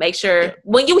out. So make sure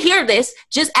when you hear this,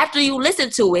 just after you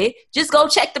listen to it, just go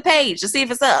check the page to see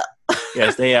if it's up.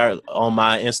 Yes, they are on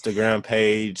my Instagram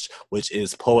page, which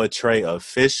is Poetry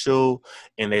Official,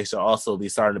 and they should also be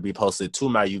starting to be posted to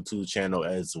my YouTube channel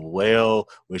as well,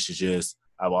 which is just,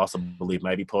 I also believe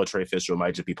might be Poetry Official,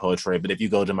 might just be Poetry, but if you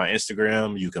go to my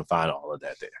Instagram, you can find all of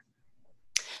that there.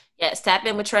 Yes, tap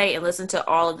in with Trey and listen to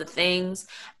all of the things.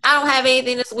 I don't have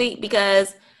anything this week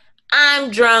because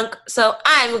I'm drunk, so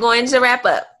I'm going to wrap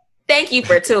up. Thank you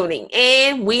for tuning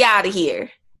in. We out of here.